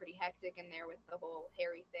it's pretty hectic in there with the whole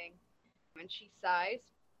Harry thing. And she sighs,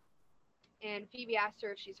 and Phoebe asks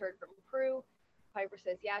her if she's heard from Prue. Piper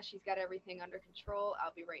says, yeah, she's got everything under control.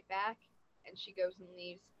 I'll be right back. And she goes and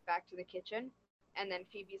leaves back to the kitchen. And then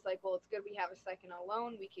Phoebe's like, well, it's good we have a second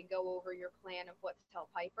alone. We can go over your plan of what to tell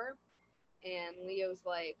Piper. And Leo's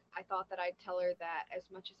like, I thought that I'd tell her that as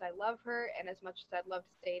much as I love her and as much as I'd love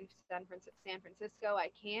to stay in San Francisco,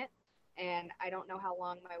 I can't. And I don't know how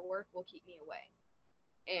long my work will keep me away.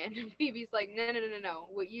 And Phoebe's like, no, no, no, no, no.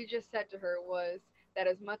 What you just said to her was that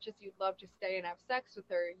as much as you'd love to stay and have sex with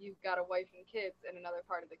her, you've got a wife and kids in another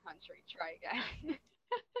part of the country. Try again.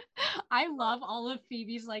 I love all of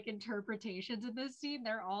Phoebe's like interpretations of this scene.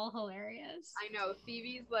 They're all hilarious. I know.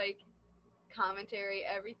 Phoebe's like commentary,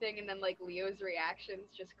 everything, and then like Leo's reactions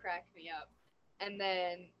just crack me up. And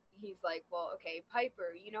then he's like, well, okay,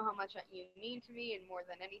 Piper, you know how much you mean to me, and more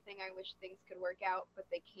than anything, I wish things could work out, but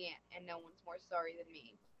they can't, and no one's more sorry than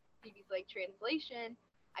me. Phoebe's like, translation,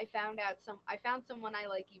 I found someone I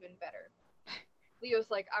like even better. Leo's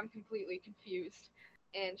like, I'm completely confused.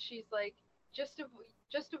 And she's like, just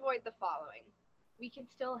avoid the following. We can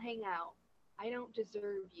still hang out. I don't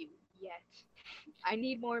deserve you yet. I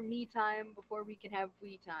need more me time before we can have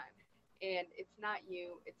we time. And it's not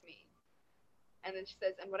you, it's me. And then she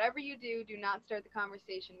says, and whatever you do, do not start the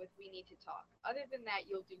conversation with we need to talk. Other than that,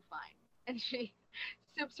 you'll do fine. And she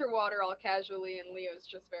sips her water all casually, and Leo's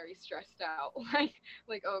just very stressed out.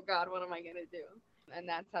 like, oh God, what am I gonna do? And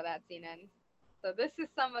that's how that scene ends. So this is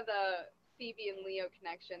some of the Phoebe and Leo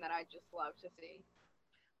connection that I just love to see.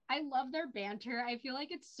 I love their banter. I feel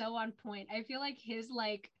like it's so on point. I feel like his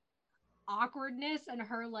like awkwardness and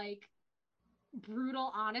her like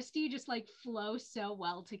brutal honesty just like flow so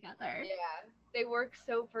well together. Yeah, they work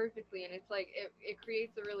so perfectly, and it's like it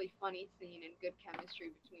creates a really funny scene and good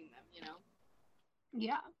chemistry between them, you know?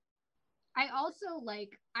 Yeah. I also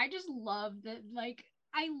like I just love that like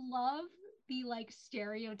I love the like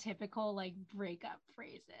stereotypical like breakup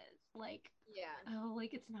phrases. Like, Yeah. oh,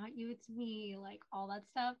 like it's not you, it's me, like all that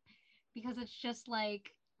stuff. Because it's just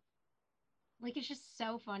like it's just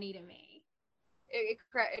so funny to me.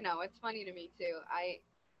 No, it's funny to me too.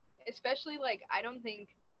 Especially like I don't think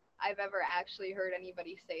I've ever actually heard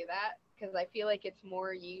anybody say that because I feel like it's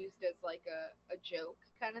more used as like a joke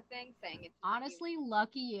kind of thing, saying it's Honestly,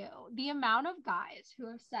 lucky you. The amount of guys who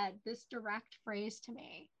have said this direct phrase to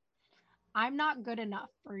me, I'm not good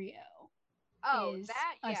enough for you, is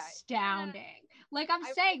that, yeah. astounding. Like I'm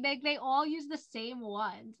saying, they all use the same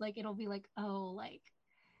ones. Like it'll be like, oh, like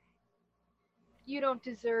you don't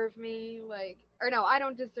deserve me, like, or no, I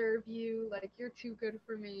don't deserve you, like you're too good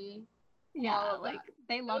for me. yeah, like that.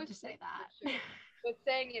 They love to say that. But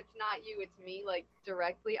saying it's not you, it's me, like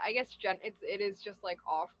directly, I guess it is just like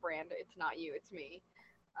off-brand. It's not you, it's me.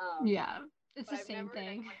 Yeah, it's the I've same never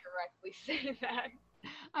thing. Directly say that.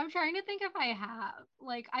 I'm trying to think if I have.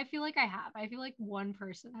 Like, I feel like I have. I feel like one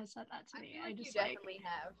person has said that to me. I feel like you definitely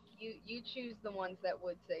have. You choose the ones that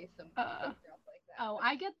would say some stuff like that. Oh,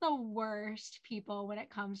 I get the worst people when it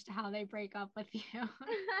comes to how they break up with you. I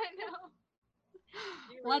know.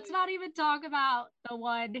 Let's Really not even talk about the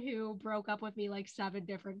one who broke up with me like 7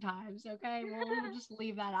 different times, okay? We'll just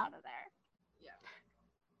leave that out of there. Yeah.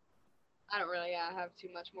 I don't really have too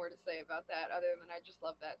much more to say about that other than I just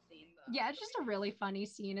love that scene. Yeah, it's just a really funny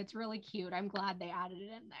scene. It's really cute. I'm glad they added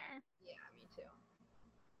it in there. Yeah, me too.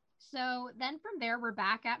 So then from there, we're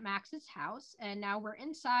back at Max's house, and now we're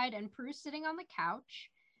inside, and Prue's sitting on the couch.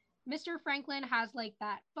 Mr. Franklin has like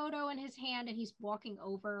that photo in his hand, and he's walking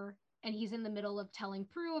over, and he's in the middle of telling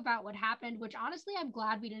Prue about what happened, which honestly, I'm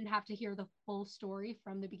glad we didn't have to hear the full story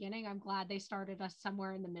from the beginning. I'm glad they started us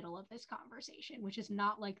somewhere in the middle of this conversation, which is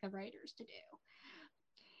not like the writers to do.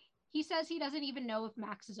 He says he doesn't even know if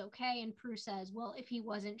Max is okay, and Prue says, well, if he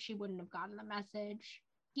wasn't, she wouldn't have gotten the message.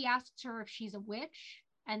 He asks her if she's a witch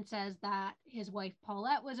and says that his wife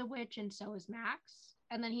Paulette was a witch and so is Max.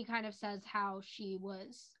 And then he kind of says how she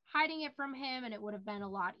was hiding it from him and it would have been a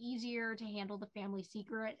lot easier to handle the family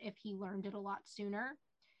secret if he learned it a lot sooner.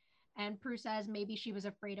 And Prue says maybe she was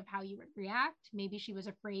afraid of how you would react. Maybe she was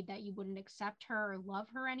afraid that you wouldn't accept her or love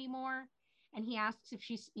her anymore. And he asks if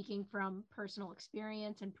she's speaking from personal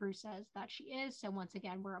experience, and Prue says that she is. So once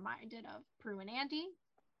again, we're reminded of Prue and Andy.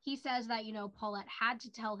 He says that, Paulette had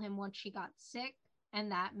to tell him once she got sick,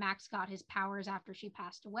 and that Max got his powers after she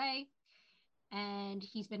passed away. And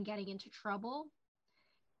he's been getting into trouble.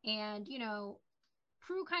 And,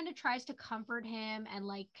 Prue kind of tries to comfort him and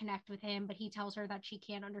like connect with him, but he tells her that she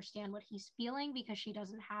can't understand what he's feeling because she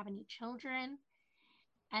doesn't have any children.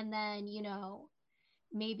 And then,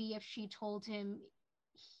 maybe if she told him,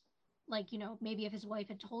 like, maybe if his wife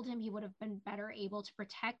had told him, he would have been better able to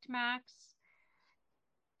protect Max.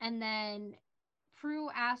 And then Prue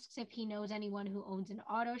asks if he knows anyone who owns an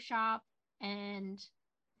auto shop. And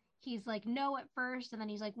he's like, no, at first. And then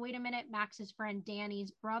he's like, wait a minute, Max's friend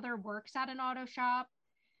Danny's brother works at an auto shop.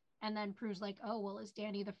 And then Prue's like, oh, well, is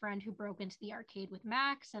Danny the friend who broke into the arcade with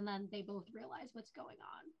Max? And then they both realize what's going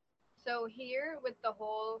on. So here with the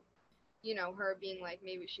whole, her being like,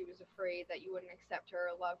 maybe she was afraid that you wouldn't accept her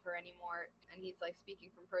or love her anymore, and he's like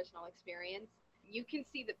speaking from personal experience, you can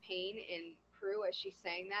see the pain in Prue as she's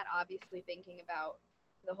saying that, obviously thinking about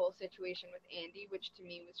the whole situation with Andy, which to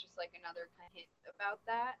me was just like another kind of hint about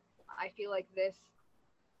that. I feel like this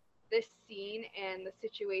scene and the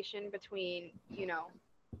situation between,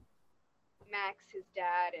 Max, his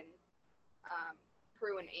dad, and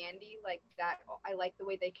Prue and Andy, like that, I like the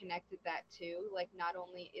way they connected that too. Like, not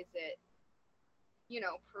only is it,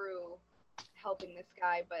 Prue helping this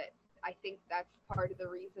guy, but I think that's part of the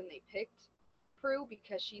reason they picked Prue,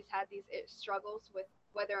 because she's had these struggles with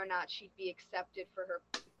whether or not she'd be accepted for her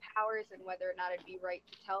powers and whether or not it'd be right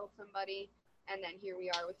to tell somebody. And then here we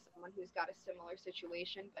are with someone who's got a similar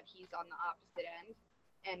situation, but he's on the opposite end,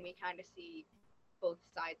 and we kind of see both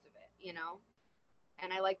sides of it.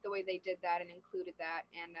 And I like the way they did that and included that,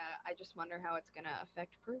 and I just wonder how it's going to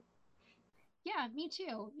affect Prue. Yeah, me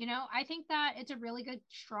too. I think that it's a really good,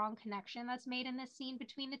 strong connection that's made in this scene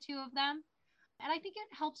between the two of them. And I think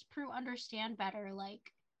it helps Prue understand better,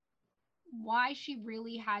 like, why she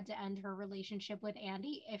really had to end her relationship with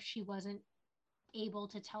Andy if she wasn't able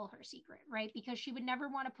to tell her secret, right? Because she would never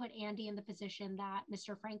want to put Andy in the position that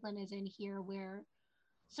Mr. Franklin is in here, where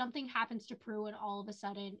something happens to Prue and all of a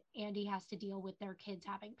sudden Andy has to deal with their kids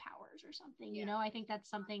having powers or something. Yeah. I think that's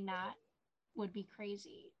something that would be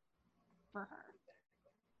crazy for her.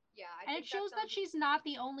 Yeah, and it shows that she's not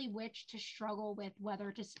the only witch to struggle with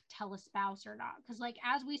whether to tell a spouse or not. Because, like,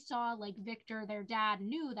 as we saw, like, Victor, their dad,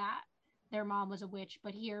 knew that their mom was a witch,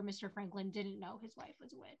 but here Mr. Franklin didn't know his wife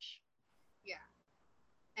was a witch. Yeah.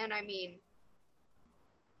 And I mean,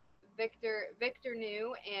 Victor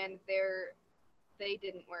knew, and they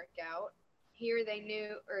didn't work out. Here they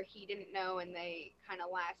knew, or he didn't know, and they kind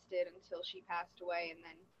of lasted until she passed away, and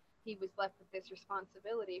then he was left with this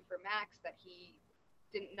responsibility for Max that he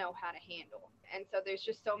didn't know how to handle. And so there's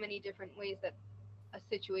just so many different ways that a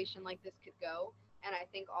situation like this could go, and I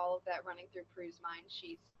think all of that running through Prue's mind,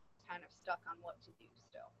 she's kind of stuck on what to do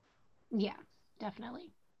still. Yeah,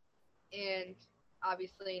 definitely. And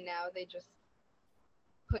obviously now they just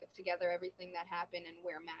put together everything that happened and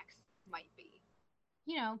where Max might be.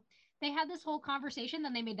 They had this whole conversation,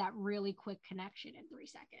 then they made that really quick connection in 3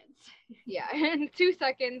 seconds. Yeah, in 2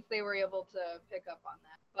 seconds they were able to pick up on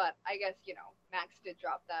that. But I guess, Max did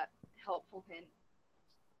drop that helpful hint.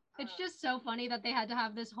 It's just so funny that they had to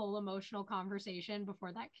have this whole emotional conversation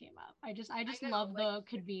before that came up. I just love the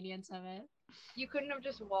convenience of it. You couldn't have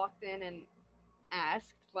just walked in and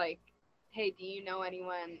asked, like, hey, do you know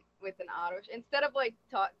anyone with an auto instead of like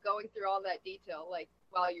going through all that detail, like,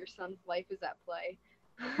 while your son's life is at play.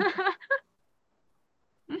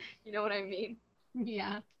 You know what I mean?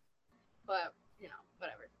 Yeah. But,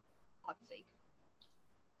 whatever. Plot's sake.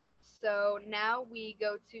 So now we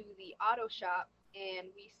go to the auto shop and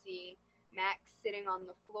we see Max sitting on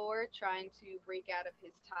the floor trying to break out of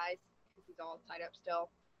his ties because he's all tied up still.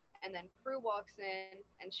 And then Prue walks in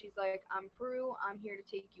and she's like, I'm Prue, I'm here to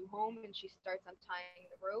take you home. And she starts untying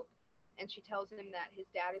the rope. And she tells him that his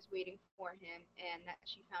dad is waiting for him and that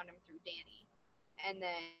she found him through Danny. And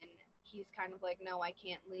then he's kind of like, no, I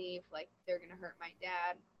can't leave. Like, they're going to hurt my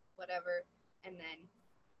dad, whatever. And then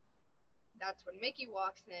that's when Mickey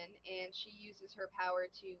walks in and she uses her power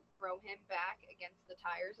to throw him back against the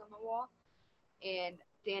tires on the wall. And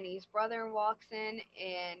Danny's brother walks in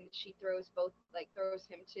and she throws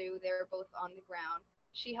him too. They're both on the ground.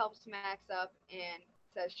 She helps Max up and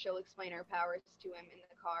says she'll explain her powers to him in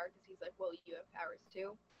the car because he's like, well, you have powers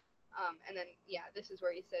too. And then, yeah, this is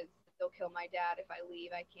where he says, they'll kill my dad if I leave.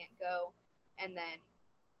 I can't go. And then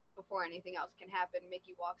before anything else can happen,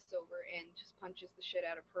 Mickey walks over and just punches the shit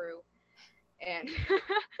out of Prue and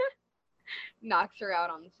knocks her out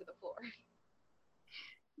onto the floor.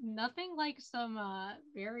 Nothing like some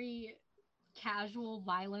very casual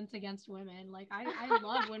violence against women. Like I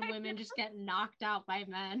love when women just get knocked out by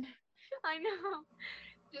men. I know.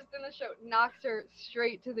 Just in the show, knocks her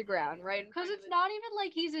straight to the ground, right? Because it's not even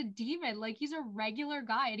like he's a demon. Like he's a regular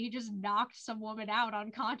guy and he just knocked some woman out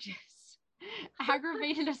unconscious.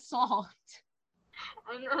 Aggravated assault.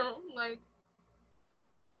 I know, like,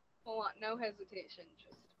 full on, no hesitation,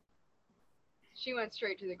 just. She went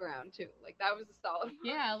straight to the ground too. Like that was a solid.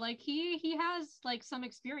 Yeah, like he has like some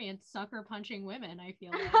experience sucker punching women, I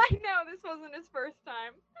feel like. I know this wasn't his first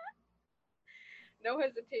time. No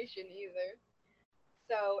hesitation either.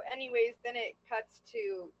 So, anyways, then it cuts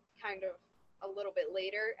to kind of a little bit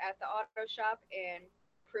later at the auto shop, and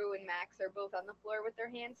Prue and Max are both on the floor with their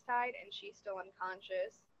hands tied, and she's still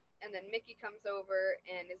unconscious. And then Mickey comes over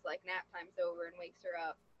and is like, nap time's over, and wakes her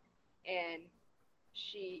up. And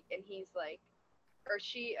he's like, or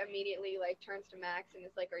she immediately like turns to Max and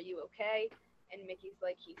is like, "Are you okay?" And Mickey's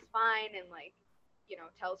like, "He's fine," and like,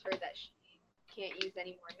 tells her that she can't use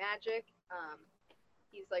any more magic.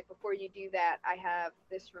 He's like, "Before you do that, I have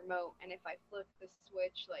this remote, and if I flip the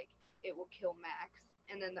switch, like, it will kill Max."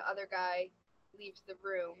 And then the other guy leaves the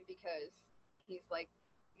room because he's like,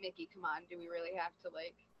 "Mickey, come on, do we really have to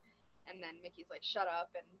like?" And then Mickey's like, "Shut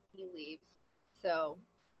up," and he leaves. So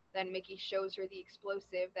then Mickey shows her the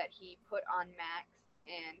explosive that he put on Max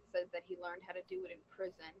and says that he learned how to do it in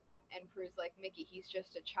prison. And Prue's like, "Mickey, he's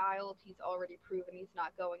just a child. He's already proven he's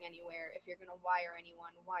not going anywhere. If you're going to wire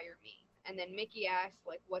anyone, wire me." And then Mickey asks,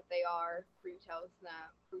 like, what they are. Prue tells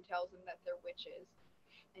him that they're witches.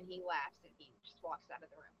 And he laughs and he just walks out of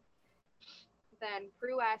the room. Then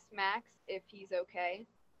Prue asks Max if he's okay.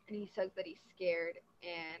 And he says that he's scared.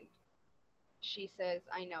 And she says,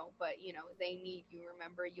 "I know, but, they need you.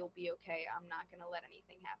 Remember, you'll be okay. I'm not going to let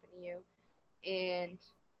anything happen to you." And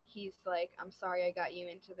he's like, "I'm sorry I got you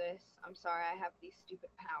into this. I'm sorry I have these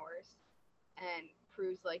stupid powers." And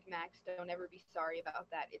Prue's like, "Max, don't ever be sorry about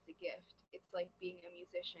that. It's a gift. It's like being a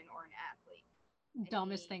musician or an athlete."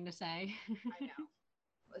 Dumbest thing to say. I know.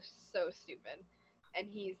 It's so stupid. And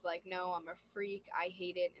he's like, "No, I'm a freak. I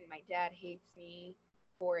hate it, and my dad hates me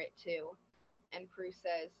for it too." And Prue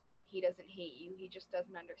says, "He doesn't hate you. He just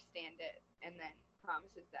doesn't understand it." And then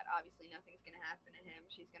promises that obviously nothing's going to happen to him.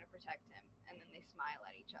 She's going to protect him. And then they smile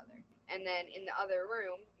at each other. And then in the other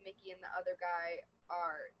room, Mickey and the other guy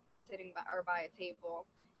are sitting by a table,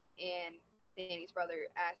 and Danny's brother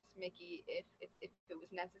asks Mickey if it was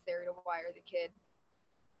necessary to wire the kid,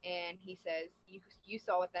 and he says, "You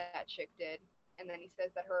saw what that chick did." And then he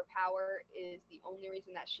says that her power is the only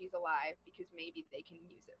reason that she's alive because maybe they can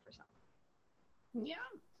use it for something. Yeah.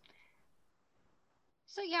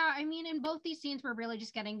 So yeah, I mean, in both these scenes, we're really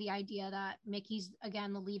just getting the idea that Mickey's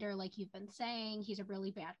again the leader, like you've been saying. He's a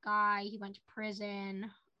really bad guy. He went to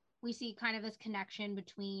prison. We see kind of this connection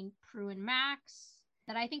between Prue and Max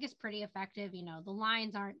that I think is pretty effective. The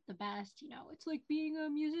lines aren't the best. It's like being a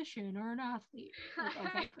musician or an athlete. Like,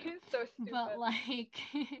 okay, Prue. It's so stupid. But like,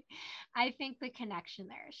 I think the connection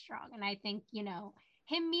there is strong, and I think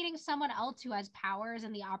him meeting someone else who has powers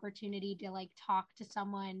and the opportunity to like talk to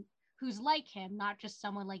someone who's like him, not just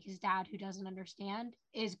someone like his dad who doesn't understand,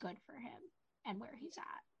 is good for him and where he's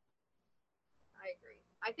at. I agree.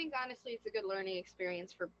 I think honestly it's a good learning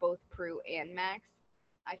experience for both Prue and Max.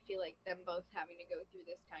 I feel like them both having to go through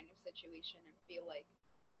this kind of situation and feel like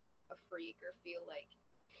a freak or feel like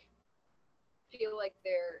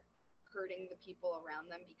they're hurting the people around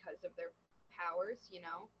them because of their powers.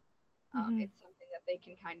 Mm-hmm. It's something that they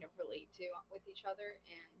can kind of relate to with each other,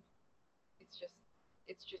 and it's just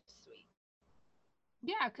it's just sweet.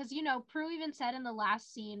 Yeah, because Prue even said in the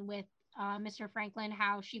last scene with Mr. Franklin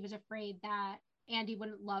how she was afraid that Andy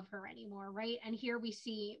wouldn't love her anymore, right? And here we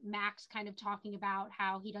see Max kind of talking about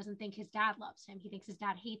how he doesn't think his dad loves him. He thinks his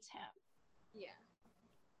dad hates him. Yeah,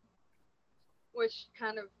 which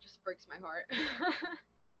kind of just breaks my heart.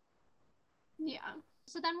 Yeah.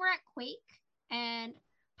 So then we're at Quake, and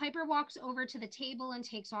Piper walks over to the table and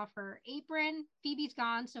takes off her apron. Phoebe's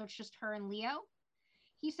gone, so it's just her and Leo.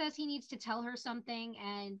 He says he needs to tell her something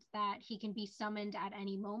and that he can be summoned at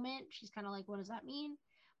any moment. She's kind of like, what does that mean?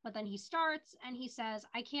 But then he starts and he says,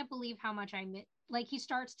 I can't believe how much I miss. Like, he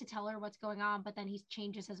starts to tell her what's going on, but then he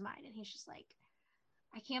changes his mind and he's just like,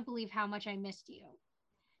 I can't believe how much I missed you.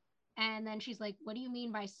 And then she's like, what do you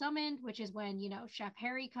mean by summoned? Which is when, Chef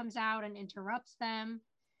Harry comes out and interrupts them.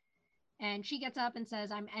 And she gets up and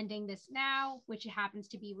says, I'm ending this now, which happens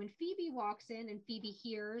to be when Phoebe walks in, and Phoebe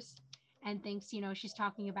hears and thinks, she's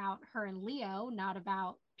talking about her and Leo, not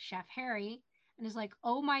about Chef Harry, and is like,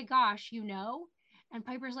 oh my gosh, you know? And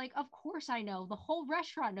Piper's like, of course I know. The whole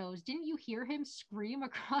restaurant knows. Didn't you hear him scream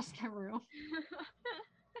across the room?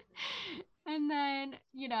 And then,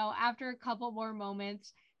 after a couple more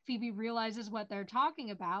moments, Phoebe realizes what they're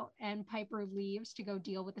talking about, and Piper leaves to go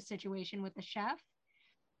deal with the situation with the chef.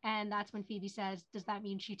 And that's when Phoebe says, does that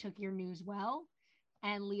mean she took your news well?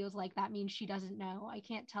 And Leo's like, that means she doesn't know. I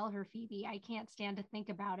can't tell her, Phoebe. I can't stand to think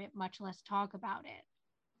about it, much less talk about it.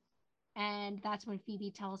 And that's when Phoebe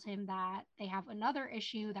tells him that they have another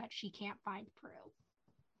issue that she can't find Prue.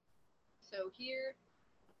 So here,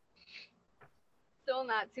 still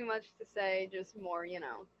not too much to say, just more, you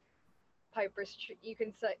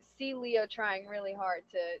can see Leo trying really hard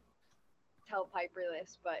to tell Piper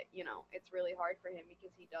this, but it's really hard for him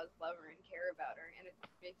because he does love her and care about her, and it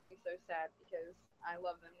makes me so sad because I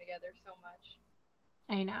love them together so much.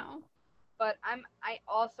 I know. But I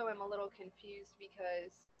also am a little confused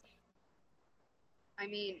because I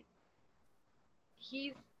mean,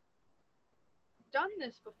 he's done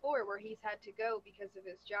this before where he's had to go because of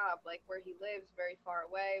his job, like where he lives very far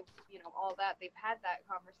away, all that. They've had that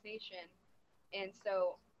conversation. And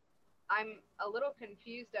so I'm a little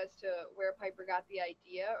confused as to where Piper got the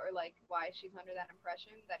idea or like why she's under that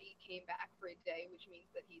impression that he came back for a day, which means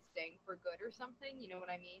that he's staying for good or something. You know what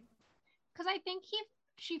I mean? Because I think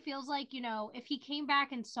she feels like, if he came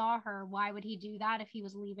back and saw her, why would he do that if he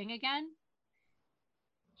was leaving again?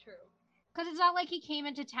 True. Because it's not like he came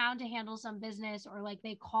into town to handle some business or like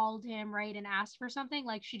they called him, right, and asked for something.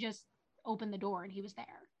 Like she just opened the door and he was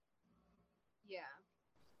there. Yeah.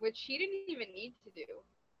 Which he didn't even need to do,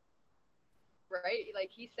 right? Like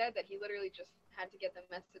he said that he literally just had to get the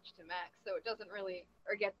message to Max. So it doesn't really,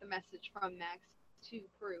 or get the message from Max to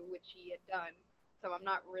Prue, which he had done. So I'm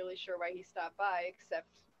not really sure why he stopped by, except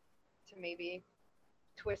to maybe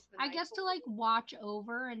twist the I knife guess a to like little more. watch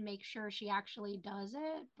over and make sure she actually does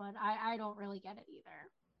it, but I don't really get it either.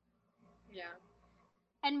 Yeah.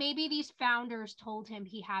 And maybe these founders told him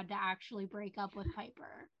he had to actually break up with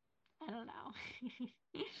Piper. I don't know.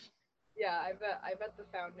 Yeah, I bet the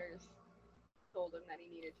founders told him that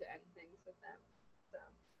he needed to end things with them. So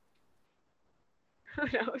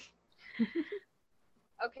who knows?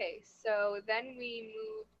 Okay, so then we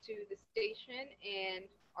move to the station, and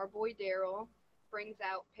our boy Daryl brings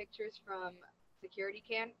out pictures from security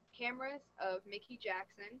cameras of Mickey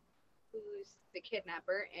Jackson, who's the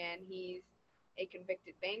kidnapper, and he's a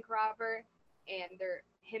convicted bank robber. And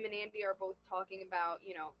him and Andy are both talking about,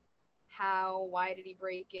 why did he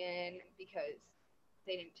break in? Because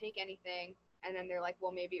they didn't take anything. And then they're like,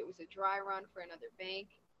 well, maybe it was a dry run for another bank.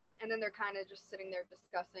 And then they're kind of just sitting there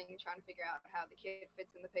discussing, trying to figure out how the kid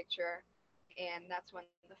fits in the picture. And that's when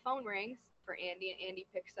the phone rings for Andy, and Andy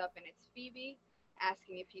picks up, and it's Phoebe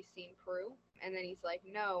asking if he's seen Prue. And then he's like,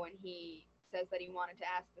 no, and he says that he wanted to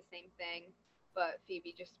ask the same thing, but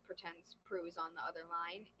Phoebe just pretends Prue is on the other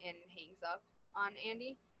line and hangs up on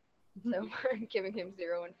Andy. So we're giving him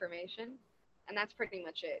zero information. And that's pretty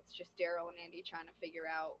much it. It's just Daryl and Andy trying to figure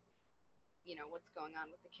out, what's going on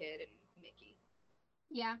with the kid and Mickey.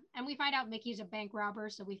 Yeah, and we find out Mickey's a bank robber,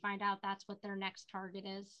 so we find out that's what their next target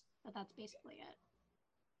is. But that's basically it.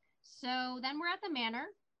 So then we're at the manor,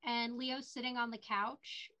 and Leo's sitting on the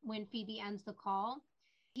couch when Phoebe ends the call.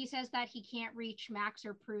 He says that he can't reach Max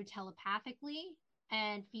or Prue telepathically,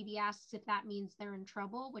 and Phoebe asks if that means they're in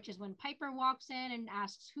trouble, which is when Piper walks in and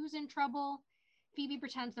asks who's in trouble. Phoebe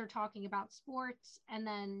pretends they're talking about sports, and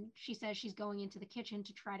then she says she's going into the kitchen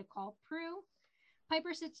to try to call Prue.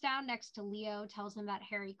 Piper sits down next to Leo, tells him that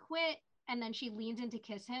Harry quit, and then she leans in to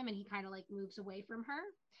kiss him, and he kind of like moves away from her.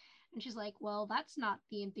 And she's like, well, that's not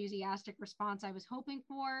the enthusiastic response I was hoping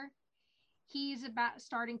for. He's about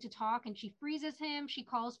starting to talk and she freezes him. She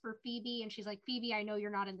calls for Phoebe and she's like, Phoebe, I know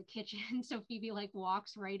you're not in the kitchen. So Phoebe like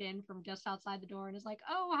walks right in from just outside the door and is like,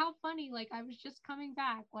 oh, how funny. Like, I was just coming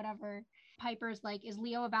back, whatever. Piper's like, is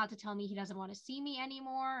Leo about to tell me he doesn't want to see me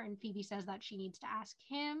anymore? And Phoebe says that she needs to ask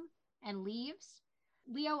him and leaves.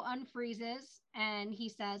 Leo unfreezes and he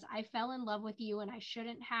says, I fell in love with you and I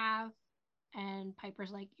shouldn't have. And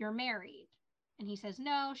Piper's like, you're married. And he says,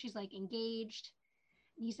 no. She's like, engaged.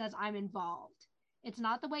 And he says, I'm involved. It's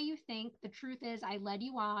not the way you think. The truth is, I led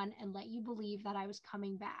you on and let you believe that I was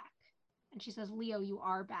coming back. And she says, Leo, you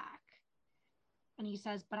are back. And he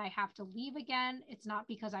says, but I have to leave again. It's not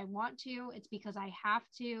because I want to, it's because I have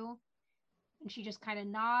to. And she just kind of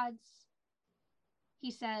nods.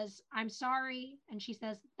 He says, I'm sorry. And she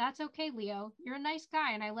says, that's okay, Leo. You're a nice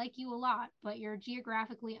guy and I like you a lot, but you're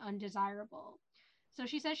geographically undesirable. So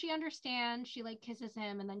she says she understands. She like kisses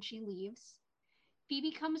him and then she leaves.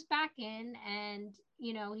 Phoebe comes back in and,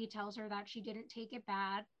 you know, he tells her that she didn't take it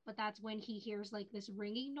bad, but that's when he hears like this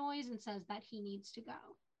ringing noise and says that he needs to go.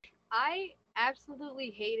 I absolutely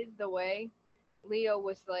hated the way Leo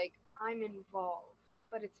was like, I'm involved,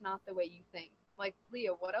 but it's not the way you think. Like,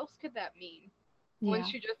 Leo, what else could that mean? When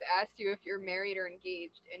she just asked you if you're married or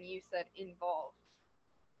engaged and you said involved.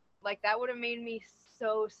 Like, that would have made me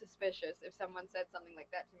so suspicious if someone said something like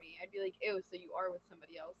that to me. I'd be like, ew, so you are with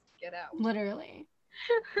somebody else. Get out. Literally.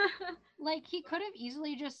 Like, he could have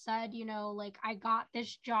easily just said, you know, like, I got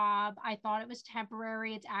this job. I thought it was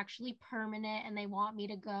temporary. It's actually permanent, and they want me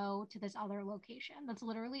to go to this other location. That's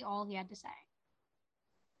literally all he had to say.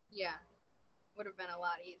 Yeah, would have been a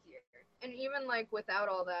lot easier. And even, like, without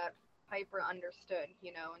all that, Piper understood,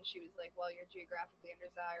 you know, and she was like, well, you're geographically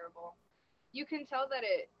undesirable. You can tell that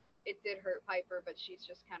it did hurt Piper, but she's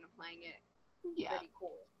just kind of playing it pretty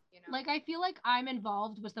cool, you know? Like, I feel like I'm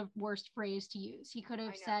involved was the worst phrase to use. He could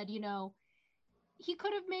have said, you know, he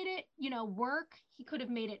could have made it, you know, work. He could have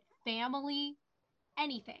made it family,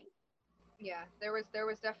 anything. Yeah, there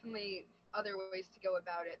was definitely other ways to go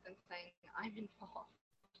about it than saying I'm involved.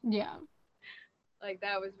 Yeah. Like,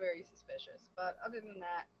 that was very suspicious. But other than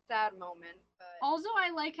that, sad moment. But Also,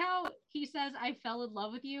 I like how he says, I fell in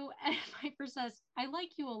love with you. And Piper says, I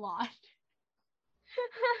like you a lot.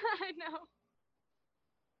 I know.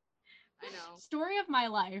 I know. Story of my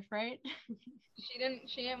life, right? She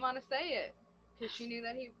didn't want to say it because she knew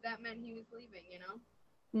that meant he was leaving, you know?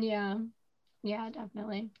 Yeah. Yeah,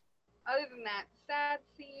 definitely. Other than that, sad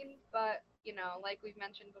scene, but, you know, like we've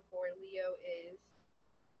mentioned before, Leo is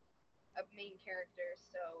a main character,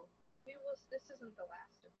 so this isn't the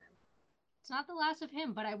last of him. It's not the last of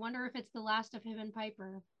him, but I wonder if it's the last of him and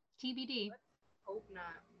Piper. TBD. Let's hope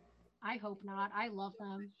not. I hope not. I love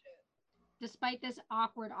them. Despite this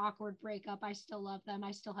awkward breakup, I still love them.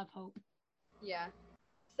 I still have hope. Yeah.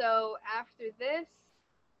 So after this,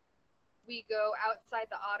 we go outside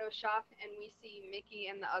the auto shop and we see Mickey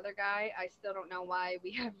and the other guy. I still don't know why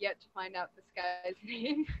we have yet to find out this guy's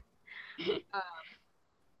name.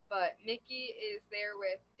 But Mickey is there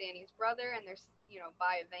with Danny's brother and they're, you know,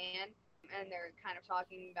 by a van and they're kind of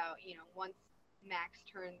talking about, you know, once Max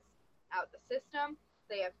turns out the system,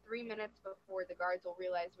 they have 3 minutes before the guards will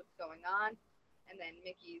realize what's going on. And then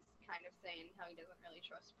Mickey's kind of saying how he doesn't really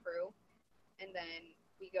trust Prue. And then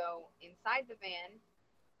we go inside the van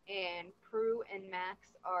and Prue and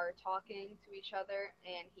Max are talking to each other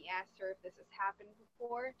and he asks her if this has happened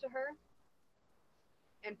before to her.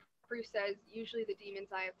 And Prue says, usually the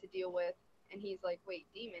demons I have to deal with. And he's like, wait,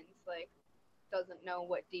 demons? Like, doesn't know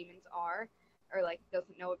what demons are, or like,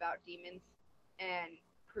 doesn't know about demons. And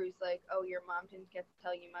Prue's like, oh, your mom didn't get to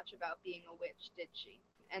tell you much about being a witch, did she?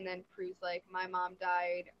 And then Prue's like, my mom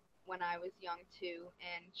died when I was young too,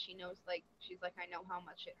 and she knows, like, she's like, I know how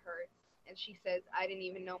much it hurts. And she says, I didn't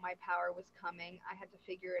even know my power was coming. I had to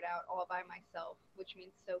figure it out all by myself, which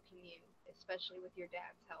means so can you, especially with your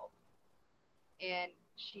dad's help. And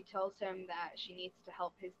she tells him that she needs to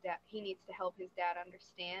help his dad. He needs to help his dad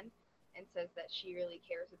understand, and says that she really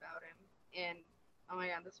cares about him. And oh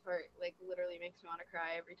my god, this part like literally makes me want to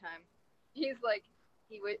cry every time. He's like,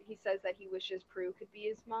 he says that he wishes Prue could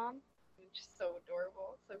be his mom, which is so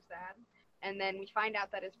adorable, so sad. And then we find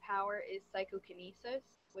out that his power is psychokinesis,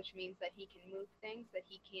 which means that he can move things that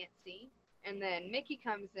he can't see. And then Mickey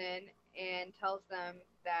comes in and tells them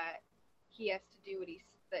that he has to do what he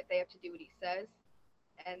that they have to do what he says.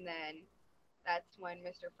 And then that's when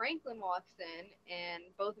Mr. Franklin walks in, and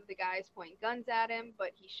both of the guys point guns at him,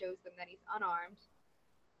 but he shows them that he's unarmed.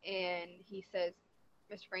 And he says,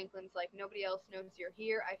 Mr. Franklin's like, nobody else knows you're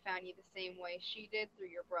here. I found you the same way she did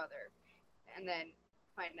through your brother. And then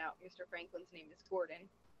find out Mr. Franklin's name is Gordon,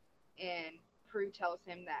 and Prue tells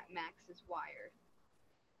him that Max is wired.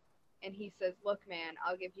 And he says, "Look, man,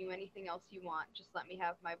 I'll give you anything else you want. Just let me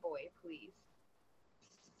have my boy, please."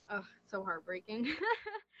 Ugh, so heartbreaking.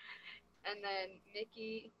 And then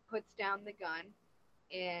Mickey puts down the gun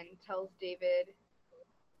and tells David,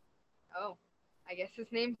 "Oh, I guess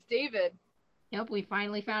his name's David." Yep, we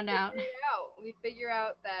finally found out. We figure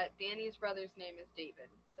out that Danny's brother's name is David.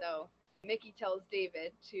 So Mickey tells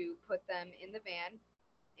David to put them in the van,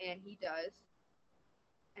 and he does.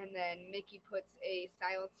 And then Mickey puts a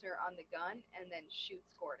silencer on the gun and then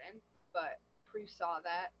shoots Gordon. But Prue saw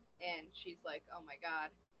that, and she's like, "Oh my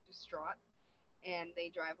god," distraught, and they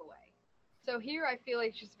drive away. So here I feel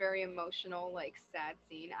like it's just very emotional, like sad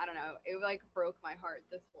scene. I don't know. It like broke my heart,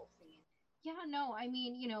 this whole scene. Yeah, no, I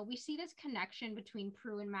mean, we see this connection between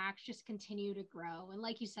Prue and Max just continue to grow. And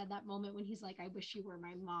like you said, that moment when he's like, "I wish you were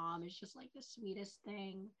my mom," is just like the sweetest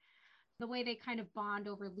thing. The way they kind of bond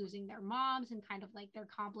over losing their moms and kind of like their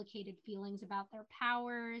complicated feelings about their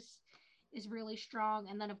powers is really strong.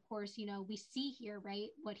 And then, of course, we see here, right,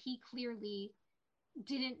 what he clearly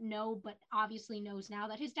didn't know, but obviously knows now,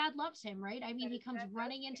 that his dad loves him, right? I mean, he comes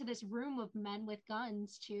running into this room of men with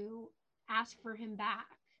guns to ask for him back.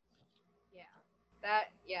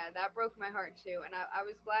 That broke my heart too. And I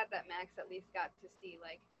was glad that Max at least got to see,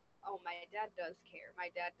 like, oh, my dad does care. My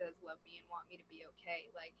dad does love me and want me to be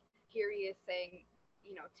okay. Like, here he is saying,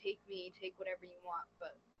 take me, take whatever you want,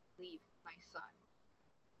 but leave my son.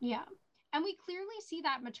 Yeah. And we clearly see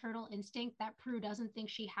that maternal instinct that Prue doesn't think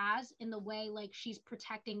she has, in the way like she's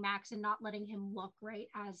protecting Max and not letting him look, right,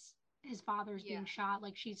 as his father's being shot.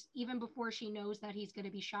 Like, she's, even before she knows that he's going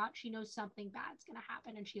to be shot, she knows something bad's going to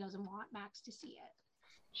happen and she doesn't want Max to see it.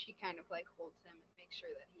 She kind of like holds him and makes sure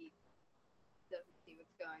that he doesn't see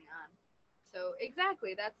what's going on. So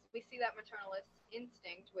exactly, we see that maternalist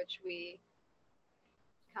instinct, which we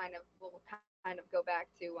kind of will kind of go back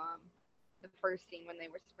to the first scene when they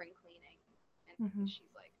were spring cleaning, and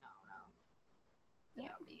she's like, "No, no,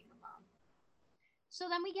 about being a mom." So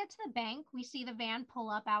then we get to the bank. We see the van pull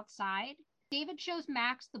up outside. David shows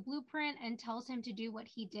Max the blueprint and tells him to do what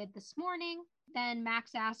he did this morning. Then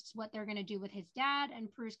Max asks what they're going to do with his dad,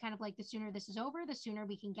 and Prue's kind of like, the sooner this is over, the sooner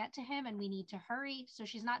we can get to him, and we need to hurry. So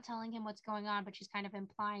she's not telling him what's going on, but she's kind of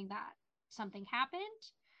implying that something happened.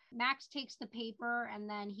 Max takes the paper and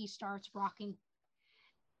then he starts rocking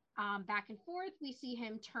back and forth. We see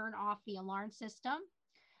him turn off the alarm system.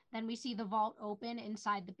 Then we see the vault open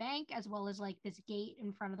inside the bank, as well as like this gate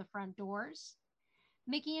in front of the front doors.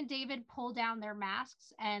 Mickey and David pull down their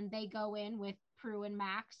masks and they go in with Prue and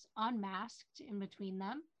Max unmasked in between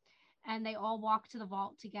them. And they all walk to the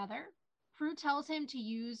vault together. Prue tells him to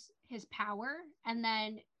use his power. And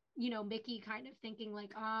then, Mickey kind of thinking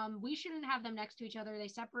like, we shouldn't have them next to each other. They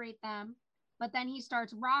separate them. But then he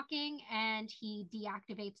starts rocking and he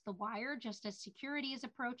deactivates the wire just as security is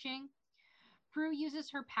approaching. Prue uses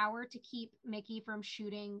her power to keep Mickey from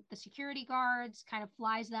shooting the security guards, kind of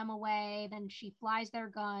flies them away. Then she flies their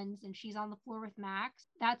guns and she's on the floor with Max.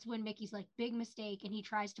 That's when Mickey's like, big mistake. And he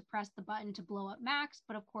tries to press the button to blow up Max.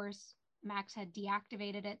 But of course, Max had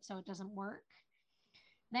deactivated it, so it doesn't work.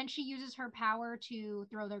 Then she uses her power to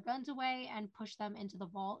throw their guns away and push them into the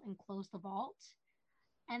vault and close the vault.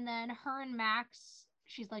 And then her and Max,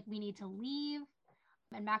 she's like, we need to leave.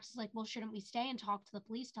 And Max is like, well, shouldn't we stay and talk to the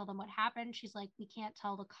police, tell them what happened? She's like, we can't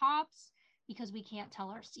tell the cops because we can't tell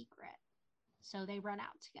our secret. So they run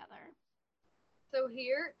out together. So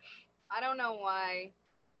here, I don't know why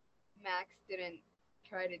Max didn't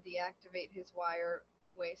try to deactivate his wire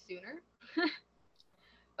way sooner.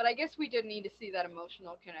 But I guess we did need to see that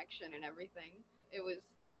emotional connection and everything. It was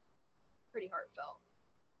pretty heartfelt.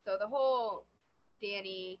 So the whole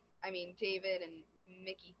David and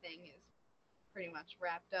Mickey thing is pretty much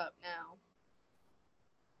wrapped up now.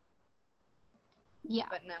 Yeah.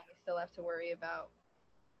 But now we still have to worry about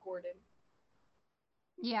Gordon.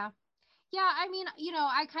 Yeah. Yeah, I mean,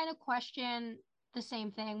 I kind of question the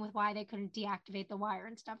same thing with why they couldn't deactivate the wire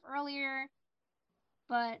and stuff earlier.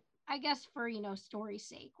 But I guess for, story's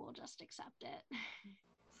sake, we'll just accept it.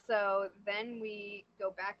 So then we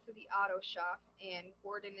go back to the auto shop, and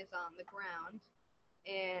Gordon is on the ground,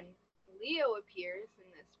 and Leo appears in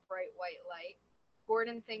this bright white light.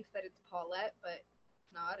 Gordon thinks that it's Paulette, but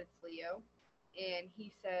it's not, it's Leo. And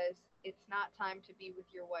he says, "It's not time to be with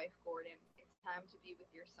your wife, Gordon. It's time to be with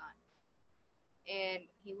your son." And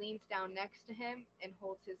he leans down next to him and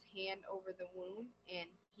holds his hand over the wound and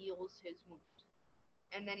heals his wound.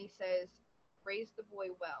 And then he says, "Raise the boy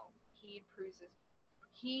well. Heed Prue's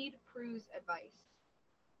advice."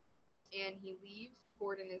 And he leaves.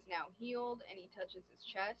 Gordon is now healed, and he touches his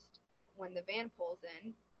chest when the van pulls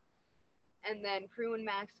in. And then Prue and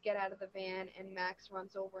Max get out of the van, and Max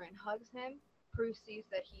runs over and hugs him. Prue sees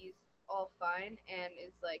that he's all fine and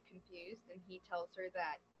is like confused, and he tells her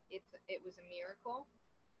that it was a miracle.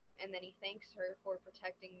 And then he thanks her for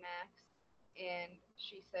protecting Max, and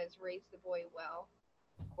she says, "Raise the boy well."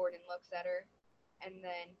 Gordon looks at her, and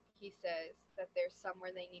then he says that there's somewhere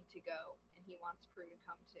they need to go, and he wants Prue to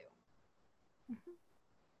come too. Mm-hmm.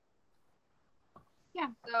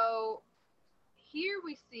 Yeah. So here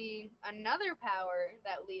we see another power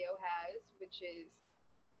that Leo has, which is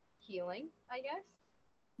healing, I guess.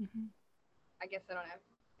 Mm-hmm. I guess I don't have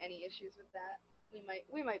any issues with that.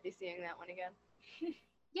 We might be seeing that one again.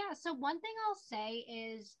 Yeah, so one thing I'll say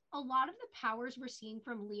is a lot of the powers we're seeing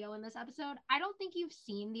from Leo in this episode, I don't think you've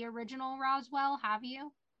seen the original Roswell, have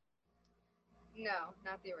you? No,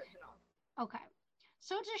 not the original. Okay.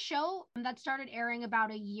 So it's a show that started airing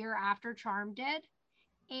about a year after Charmed did.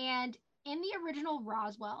 And in the original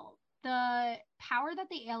Roswell, the power that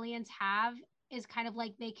the aliens have is kind of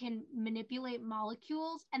like they can manipulate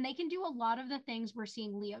molecules and they can do a lot of the things we're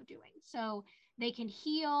seeing Leo doing. So they can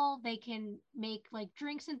heal, they can make like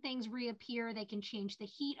drinks and things reappear, they can change the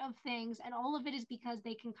heat of things, and all of it is because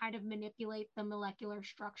they can kind of manipulate the molecular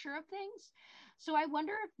structure of things. So I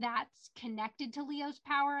wonder if that's connected to Leo's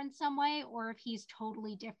power in some way or if he's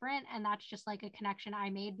totally different and that's just like a connection I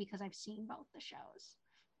made because I've seen both the shows.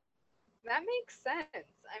 That makes sense.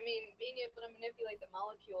 I mean, being able to manipulate the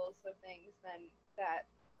molecules of things, then that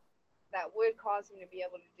would cause him to be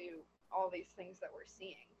able to do all these things that we're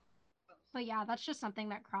seeing. But yeah, that's just something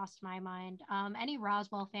that crossed my mind. Any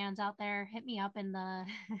Roswell fans out there, hit me up in the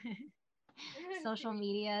social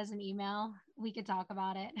medias and email. We could talk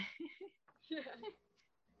about it.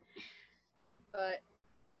 But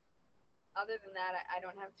other than that, I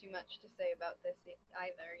don't have too much to say about this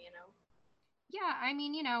either, you know? Yeah, I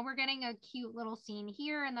mean, we're getting a cute little scene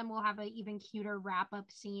here, and then we'll have an even cuter wrap up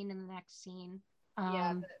scene in the next scene.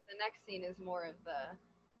 Yeah, the next scene is more of the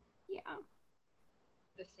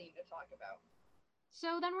scene to talk about.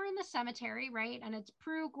 So then we're in the cemetery, right? And it's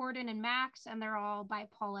Prue, Gordon, and Max, and they're all by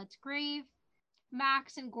Paulette's grave.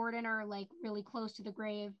 Max and Gordon are like really close to the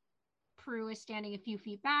grave. Prue is standing a few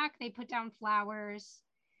feet back. They put down flowers.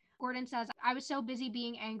 Gordon says, "I was so busy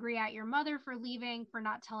being angry at your mother for leaving, for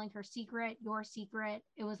not telling her secret, your secret.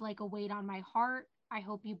 It was like a weight on my heart. I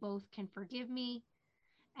hope you both can forgive me."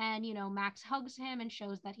 And, Max hugs him and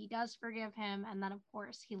shows that he does forgive him. And then, of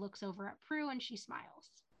course, he looks over at Prue and she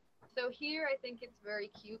smiles. So here I think it's very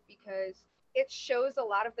cute because it shows a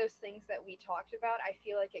lot of those things that we talked about. I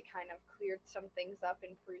feel like it kind of cleared some things up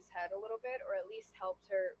in Prue's head a little bit, or at least helped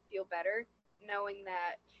her feel better, knowing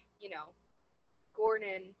that,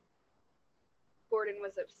 Gordon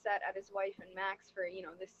was upset at his wife and Max for,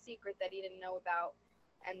 this secret that he didn't know about.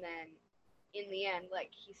 And then in the end,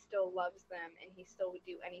 like, he still loves them and he still would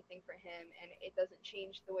do anything for him. And it doesn't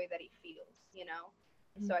change the way that he feels.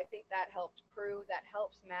 Mm-hmm. So I think that helped Prue, that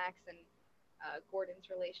helps Max and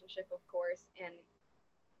Gordon's relationship, of course. And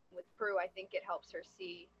with Prue, I think it helps her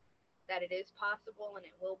see that it is possible and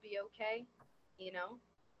it will be okay.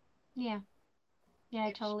 Yeah. Yeah, I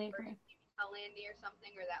if totally agree. Tell Andy or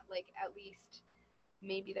something, or that, like, at least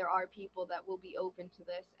maybe there are people that will be open to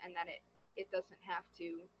this and that it doesn't have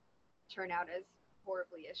to turn out as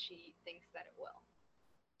horribly as she thinks that it will.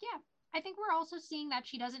 Yeah. I think we're also seeing that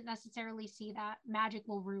she doesn't necessarily see that magic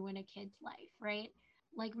will ruin a kid's life, right?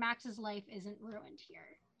 Like Max's life isn't ruined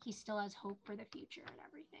here. He still has hope for the future and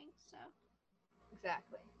everything. So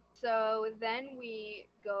exactly. So then we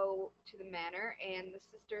go to the manor, and the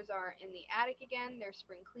sisters are in the attic again. They're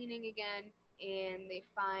spring cleaning again, and they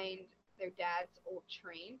find their dad's old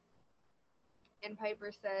train. And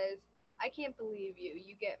Piper says, "I can't believe you.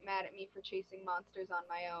 You get mad at me for chasing monsters on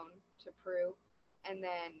my own," to Prue. And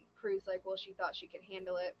then Prue's like, well, she thought she could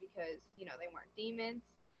handle it because, they weren't demons.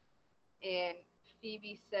 And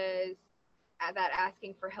Phoebe says that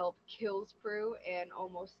asking for help kills Prue, and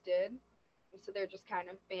almost did. And so they're just kind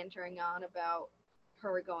of bantering on about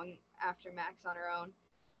her going after Max on her own.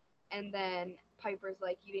 And then Piper's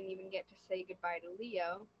like, you didn't even get to say goodbye to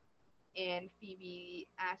Leo. And Phoebe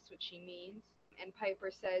asks what she means. And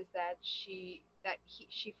Piper says that she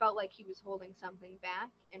felt like he was holding something back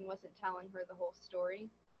and wasn't telling her the whole story.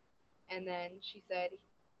 And then she said,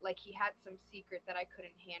 like, he had some secret that I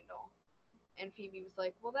couldn't handle. And Phoebe was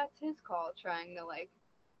like, well, that's his call, trying to, like,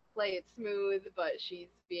 play it smooth, but she's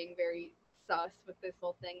being very sus with this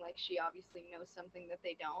whole thing. Like, she obviously knows something that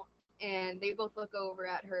they don't. And they both look over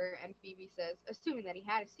at her, and Phoebe says, assuming that he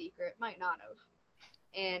had a secret, might not have.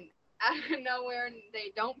 And out of nowhere, and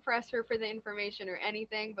they don't press her for the information or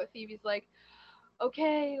anything, but Phoebe's like,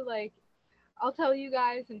 okay, like, I'll tell you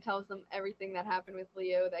guys, and tells them everything that happened with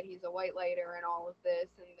Leo, that he's a white lighter and all of this,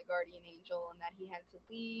 and the guardian angel, and that he had to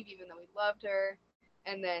leave even though he loved her.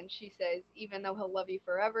 And then she says, even though he'll love you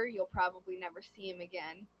forever, you'll probably never see him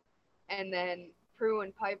again. And then Prue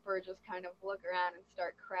and Piper just kind of look around and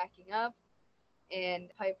start cracking up. And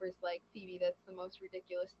Piper's like, Phoebe, that's the most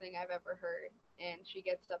ridiculous thing I've ever heard. And she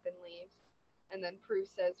gets up and leaves. And then Prue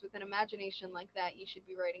says, with an imagination like that, you should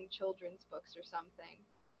be writing children's books or something.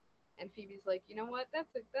 And Phoebe's like, you know what?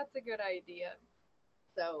 That's a good idea.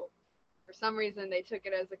 So for some reason, they took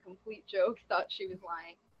it as a complete joke, thought she was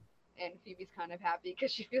lying. And Phoebe's kind of happy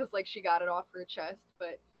because she feels like she got it off her chest,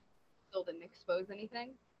 but still didn't expose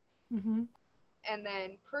anything. Mm-hmm. And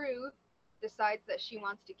then Prue decides that she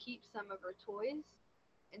wants to keep some of her toys.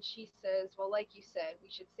 And she says, well, like you said, we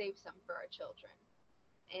should save some for our children.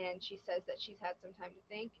 And she says that she's had some time to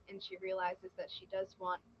think, and she realizes that she does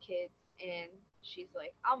want kids. And she's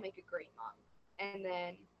like, I'll make a great mom. And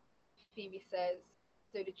then Phoebe says,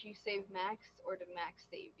 so did you save Max, or did Max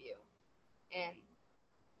save you? And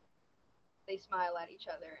they smile at each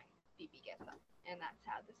other, and Phoebe gets up. And that's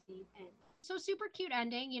how the scene ends. So super cute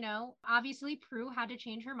ending, you know. Obviously, Prue had to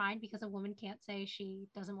change her mind because a woman can't say she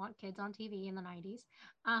doesn't want kids on TV in the 90s.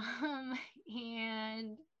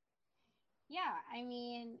 And yeah, I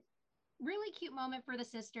mean, really cute moment for the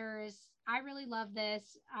sisters. I really love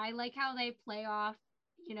this. I like how they play off,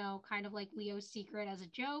 you know, kind of like Leo's secret as a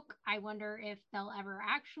joke. I wonder if they'll ever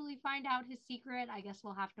actually find out his secret. I guess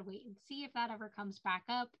we'll have to wait and see if that ever comes back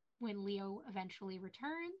up when Leo eventually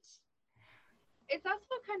returns. It's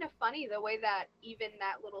also kind of funny the way that even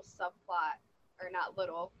that little subplot, or not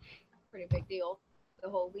little, pretty big deal, the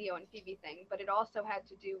whole Leo and Phoebe thing, but it also had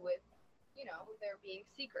to do with, there being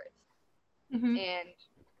secrets Mm-hmm. and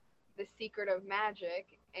the secret of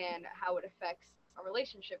magic and how it affects a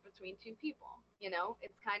relationship between two people.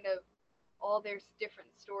 It's kind of all there's different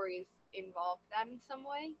stories involved that in some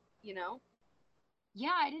way.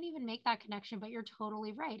 Yeah, I didn't even make that connection, but you're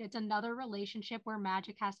totally right. It's another relationship where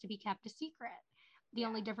magic has to be kept a secret. The Yeah,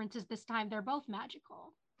 only difference is this time they're both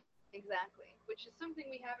magical. exactly. Which is something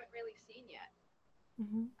we haven't really seen yet.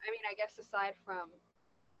 Mm-hmm. I mean, I guess aside from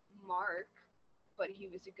Mark, but he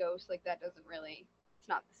was a ghost, like that doesn't really, it's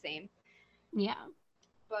not the same. Yeah.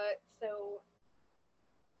 But so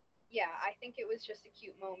yeah, I think it was just a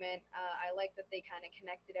cute moment. I like that they kind of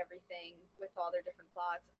connected everything with all their different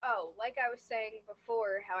plots. Oh, like I was saying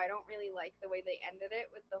before, how I don't really like the way they ended it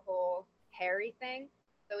with the whole Harry thing,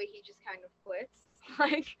 the way he just kind of quits.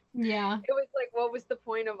 Like, Yeah. it was like, what was the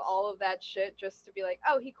point of all of that shit just to be like,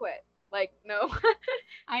 oh, he quit? Like, no.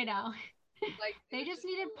 I know. Like, it They was just just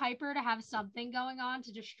needed so Piper to have something going on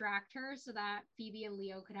to distract her so that Phoebe and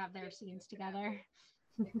Leo could have their scenes together.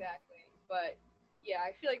 exactly. But yeah,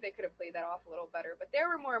 I feel like they could have played that off a little better. But there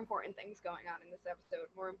were more important things going on in this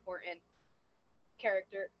episode, more important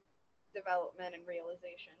character development and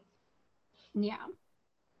realizations. Yeah.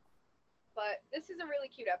 But this is a really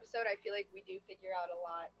cute episode. I feel like we do figure out a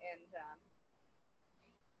lot and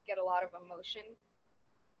get a lot of emotional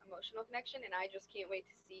connection, and I just can't wait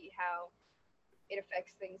to see how it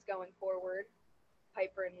affects things going forward.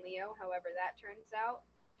 Piper and Leo, however that turns out.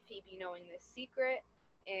 Phoebe knowing this secret,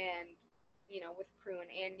 and with Prue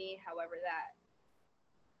and Andy, however that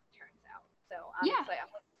turns out. So I'm Yeah. excited.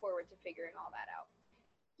 I'm looking forward to figuring all that out.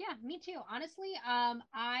 Yeah, me too. Honestly,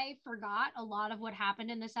 I forgot a lot of what happened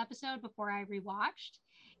in this episode before I rewatched.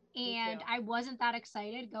 Me too. And I wasn't that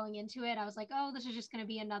excited going into it. I was like, oh, this is just going to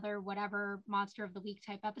be another whatever monster of the week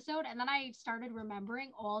type episode. And then I started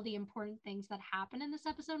remembering all the important things that happened in this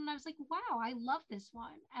episode. And I was like, wow, I love this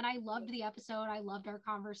one. And I loved the episode. I loved our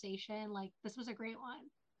conversation. Like, this was a great one.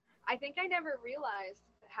 I think I never realized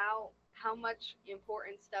how much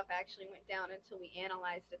important stuff actually went down until we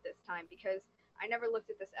analyzed it this time, because I never looked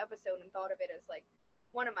at this episode and thought of it as like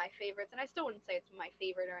one of my favorites, and I still wouldn't say it's my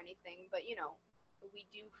favorite or anything, but we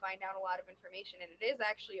do find out a lot of information, and it is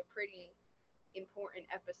actually a pretty important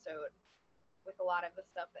episode with a lot of the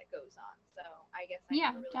stuff that goes on. So I guess I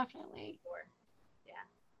Yeah, never really definitely. before. Yeah,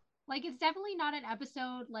 Like, it's definitely not an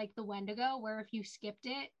episode like The Wendigo, where if you skipped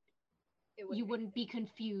it, it you wouldn't make wouldn't be sense.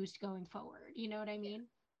 confused going forward. You know what I Yeah, mean?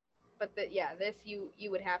 but this you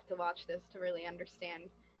would have to watch this to really understand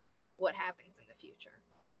what happens in the future.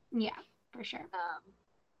 Yeah, for sure.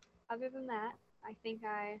 Other than that, I think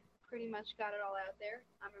I pretty much got it all out there.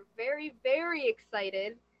 I'm very, very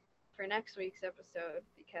excited for next week's episode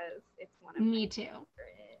because it's one of my Me too.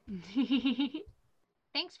 favorite.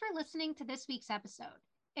 Thanks for listening to this week's episode.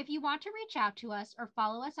 If you want to reach out to us or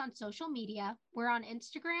follow us on social media, we're on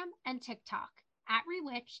Instagram and TikTok at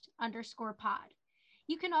rewitched_pod.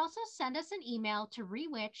 You can also send us an email to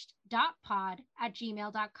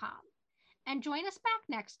rewitched.pod@gmail.com. And join us back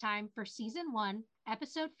next time for Season 1,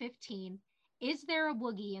 Episode 15, Is There a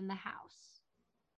Woogie in the House?